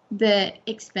the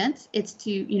expense. It's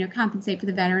to, compensate for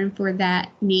the veteran for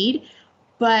that need.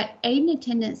 But aid and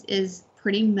attendance is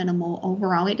pretty minimal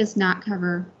overall. It does not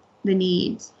cover the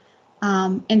needs.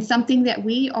 And something that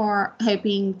we are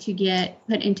hoping to get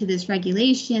put into this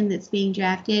regulation that's being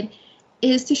drafted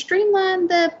is to streamline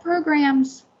the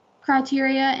program's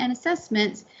criteria and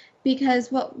assessments,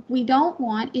 because what we don't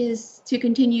want is to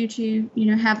continue to,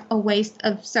 have a waste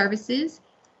of services.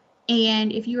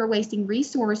 And if you are wasting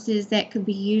resources that could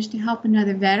be used to help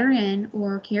another veteran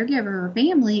or caregiver or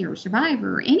family or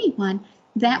survivor or anyone,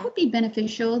 that would be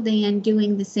beneficial than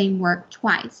doing the same work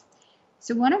twice.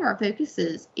 So one of our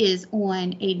focuses is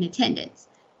on aid and attendance.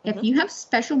 Mm-hmm. If you have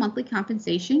special monthly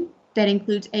compensation that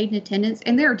includes aid and attendance,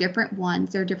 and there are different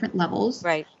ones, there are different levels,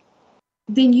 right,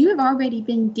 then you have already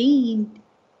been deemed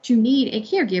to need a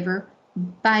caregiver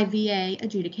by VA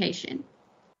adjudication.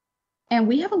 And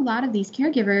we have a lot of these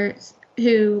caregivers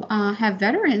who have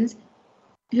veterans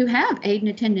who have aid and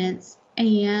attendance,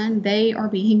 and they are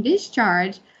being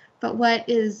discharged. But what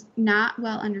is not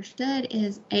well understood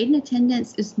is aid and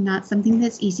attendance is not something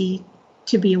that's easy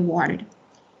to be awarded.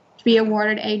 To be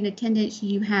awarded aid and attendance,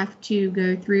 you have to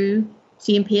go through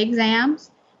CMP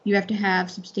exams, you have to have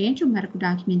substantial medical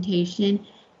documentation,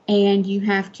 and you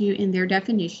have to, in their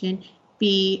definition,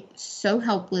 be so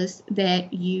helpless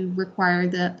that you require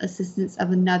the assistance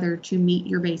of another to meet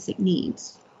your basic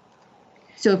needs.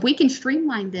 So if we can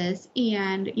streamline this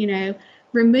and,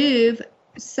 remove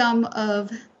some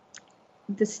of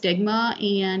the stigma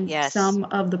and yes, some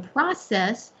of the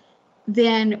process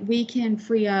then we can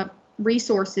free up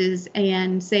resources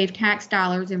and save tax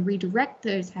dollars and redirect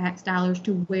those tax dollars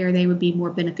to where they would be more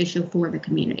beneficial for the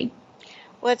community.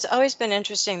 Well, it's always been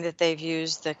interesting that they've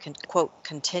used the, quote,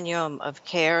 continuum of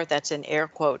care, that's in air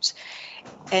quotes.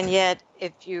 And yet,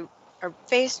 if you are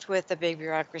faced with a big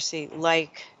bureaucracy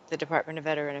like the Department of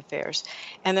Veteran Affairs,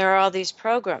 and there are all these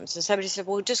programs, and somebody said,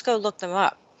 well, just go look them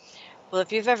up. Well,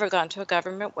 if you've ever gone to a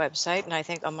government website, and I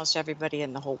think almost everybody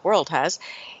in the whole world has,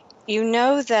 you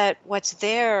know that what's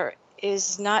there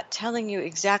is not telling you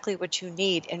exactly what you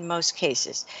need in most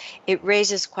cases. It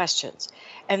raises questions.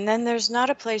 And then there's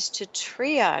not a place to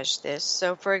triage this.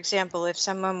 So, for example, if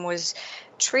someone was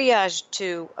triaged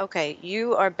to, okay,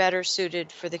 you are better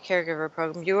suited for the caregiver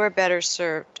program, you are better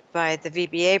served by the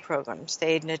VBA programs, the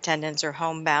aid and attendance or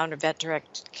homebound or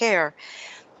vet-directed care,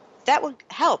 that would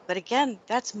help. But again,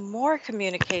 that's more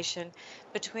communication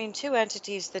between two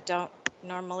entities that don't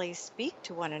normally speak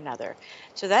to one another.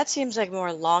 So that seems like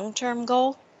more long-term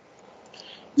goal.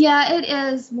 Yeah, it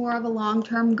is more of a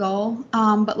long-term goal.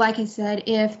 But like I said,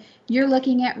 if you're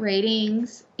looking at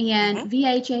ratings, and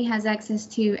VHA has access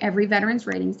to every veteran's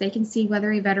ratings, they can see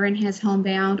whether a veteran has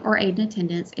homebound or aid and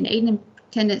attendance. And aid and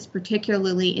attendance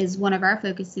particularly is one of our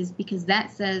focuses because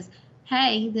that says,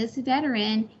 hey, this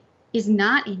veteran is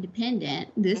not independent.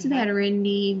 This veteran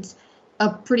needs a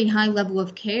pretty high level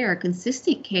of care,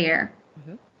 consistent care.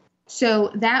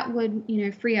 So that would,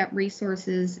 free up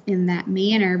resources in that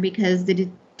manner because the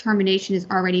determination has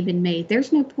already been made.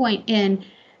 There's no point in,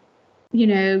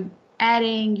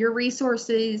 adding your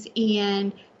resources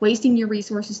and wasting your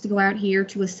resources to go out here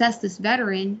to assess this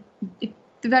veteran if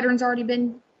the veteran's already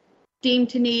been deemed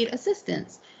to need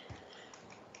assistance.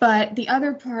 But the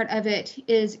other part of it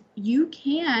is you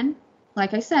can,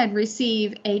 like I said,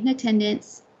 receive aid and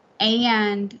attendance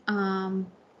and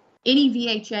any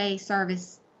VHA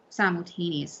service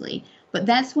simultaneously. But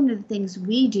that's one of the things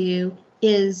we do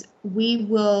is we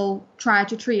will try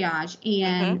to triage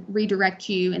and redirect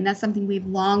you. And that's something we've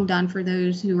long done for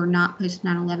those who are not post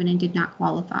 9/11 and did not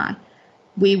qualify.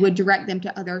 We would direct them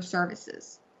to other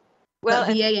services. Well,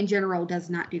 but VA in general does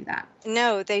not do that.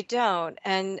 No, they don't.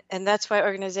 And that's why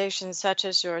organizations such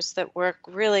as yours that work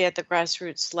really at the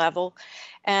grassroots level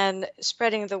and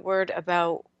spreading the word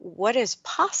about what is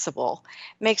possible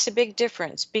makes a big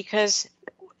difference. Because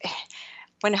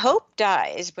when hope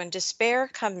dies, when despair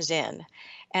comes in,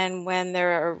 and when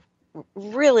there are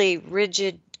really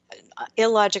rigid,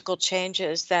 illogical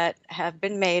changes that have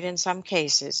been made in some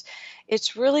cases,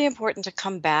 it's really important to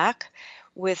come back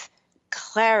with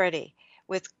clarity,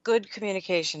 with good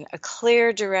communication, a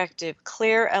clear directive,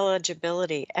 clear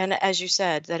eligibility, and as you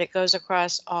said, that it goes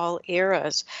across all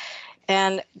eras.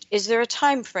 And is there a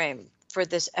time frame for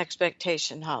this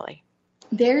expectation, Holly?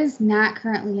 There is not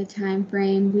currently a time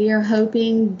frame. We are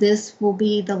hoping this will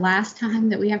be the last time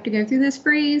that we have to go through this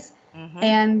freeze,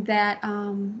 and that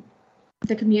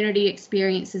the community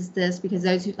experiences this, because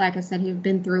those who, like I said, who've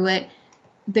been through it,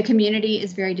 the community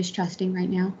is very distrusting right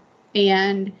now,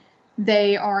 and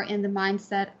they are in the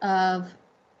mindset of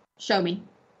show me,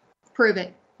 prove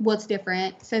it, what's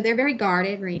different. So they're very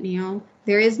guarded right now.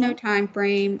 There is no time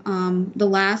frame. The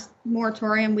last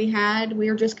moratorium we had, we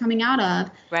were just coming out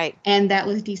of. Right. And that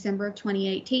was December of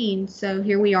 2018. So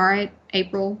here we are at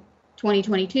April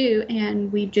 2022,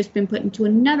 and we've just been put into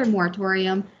another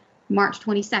moratorium March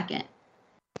 22nd.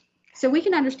 So we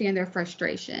can understand their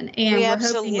frustration. And we we're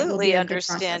absolutely hoping it will be a good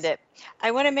understand process. it.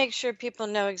 I want to make sure people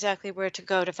know exactly where to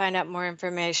go to find out more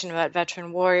information about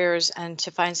Veteran Warriors and to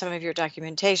find some of your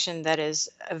documentation that is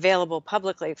available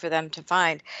publicly for them to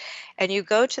find. And you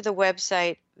go to the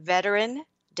website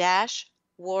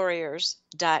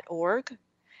veteran-warriors.org.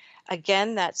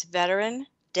 Again, that's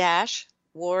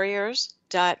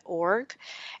veteran-warriors.org.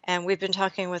 And we've been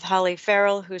talking with Holly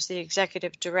Farrell, who's the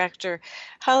executive director.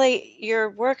 Holly, your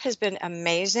work has been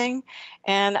amazing,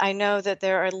 and I know that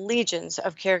there are legions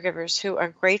of caregivers who are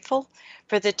grateful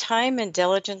for the time and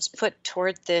diligence put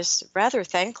toward this rather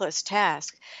thankless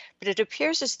task. But it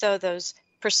appears as though those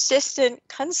persistent,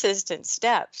 consistent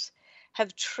steps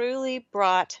have truly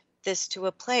brought this to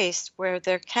a place where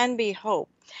there can be hope.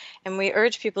 And we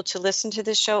urge people to listen to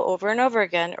this show over and over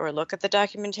again or look at the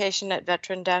documentation at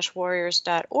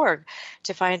veteran-warriors.org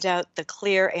to find out the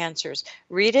clear answers.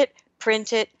 Read it,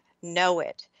 print it, know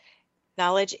it.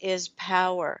 Knowledge is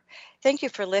power. Thank you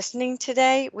for listening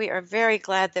today. We are very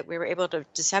glad that we were able to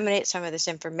disseminate some of this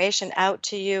information out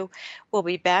to you. We'll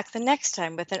be back the next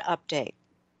time with an update.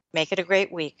 Make it a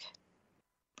great week.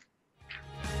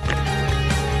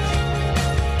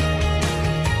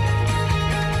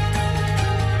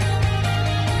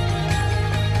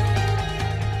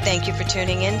 Thank you for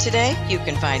tuning in today. You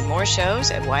can find more shows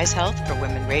at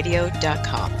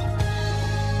wisehealthforwomenradio.com.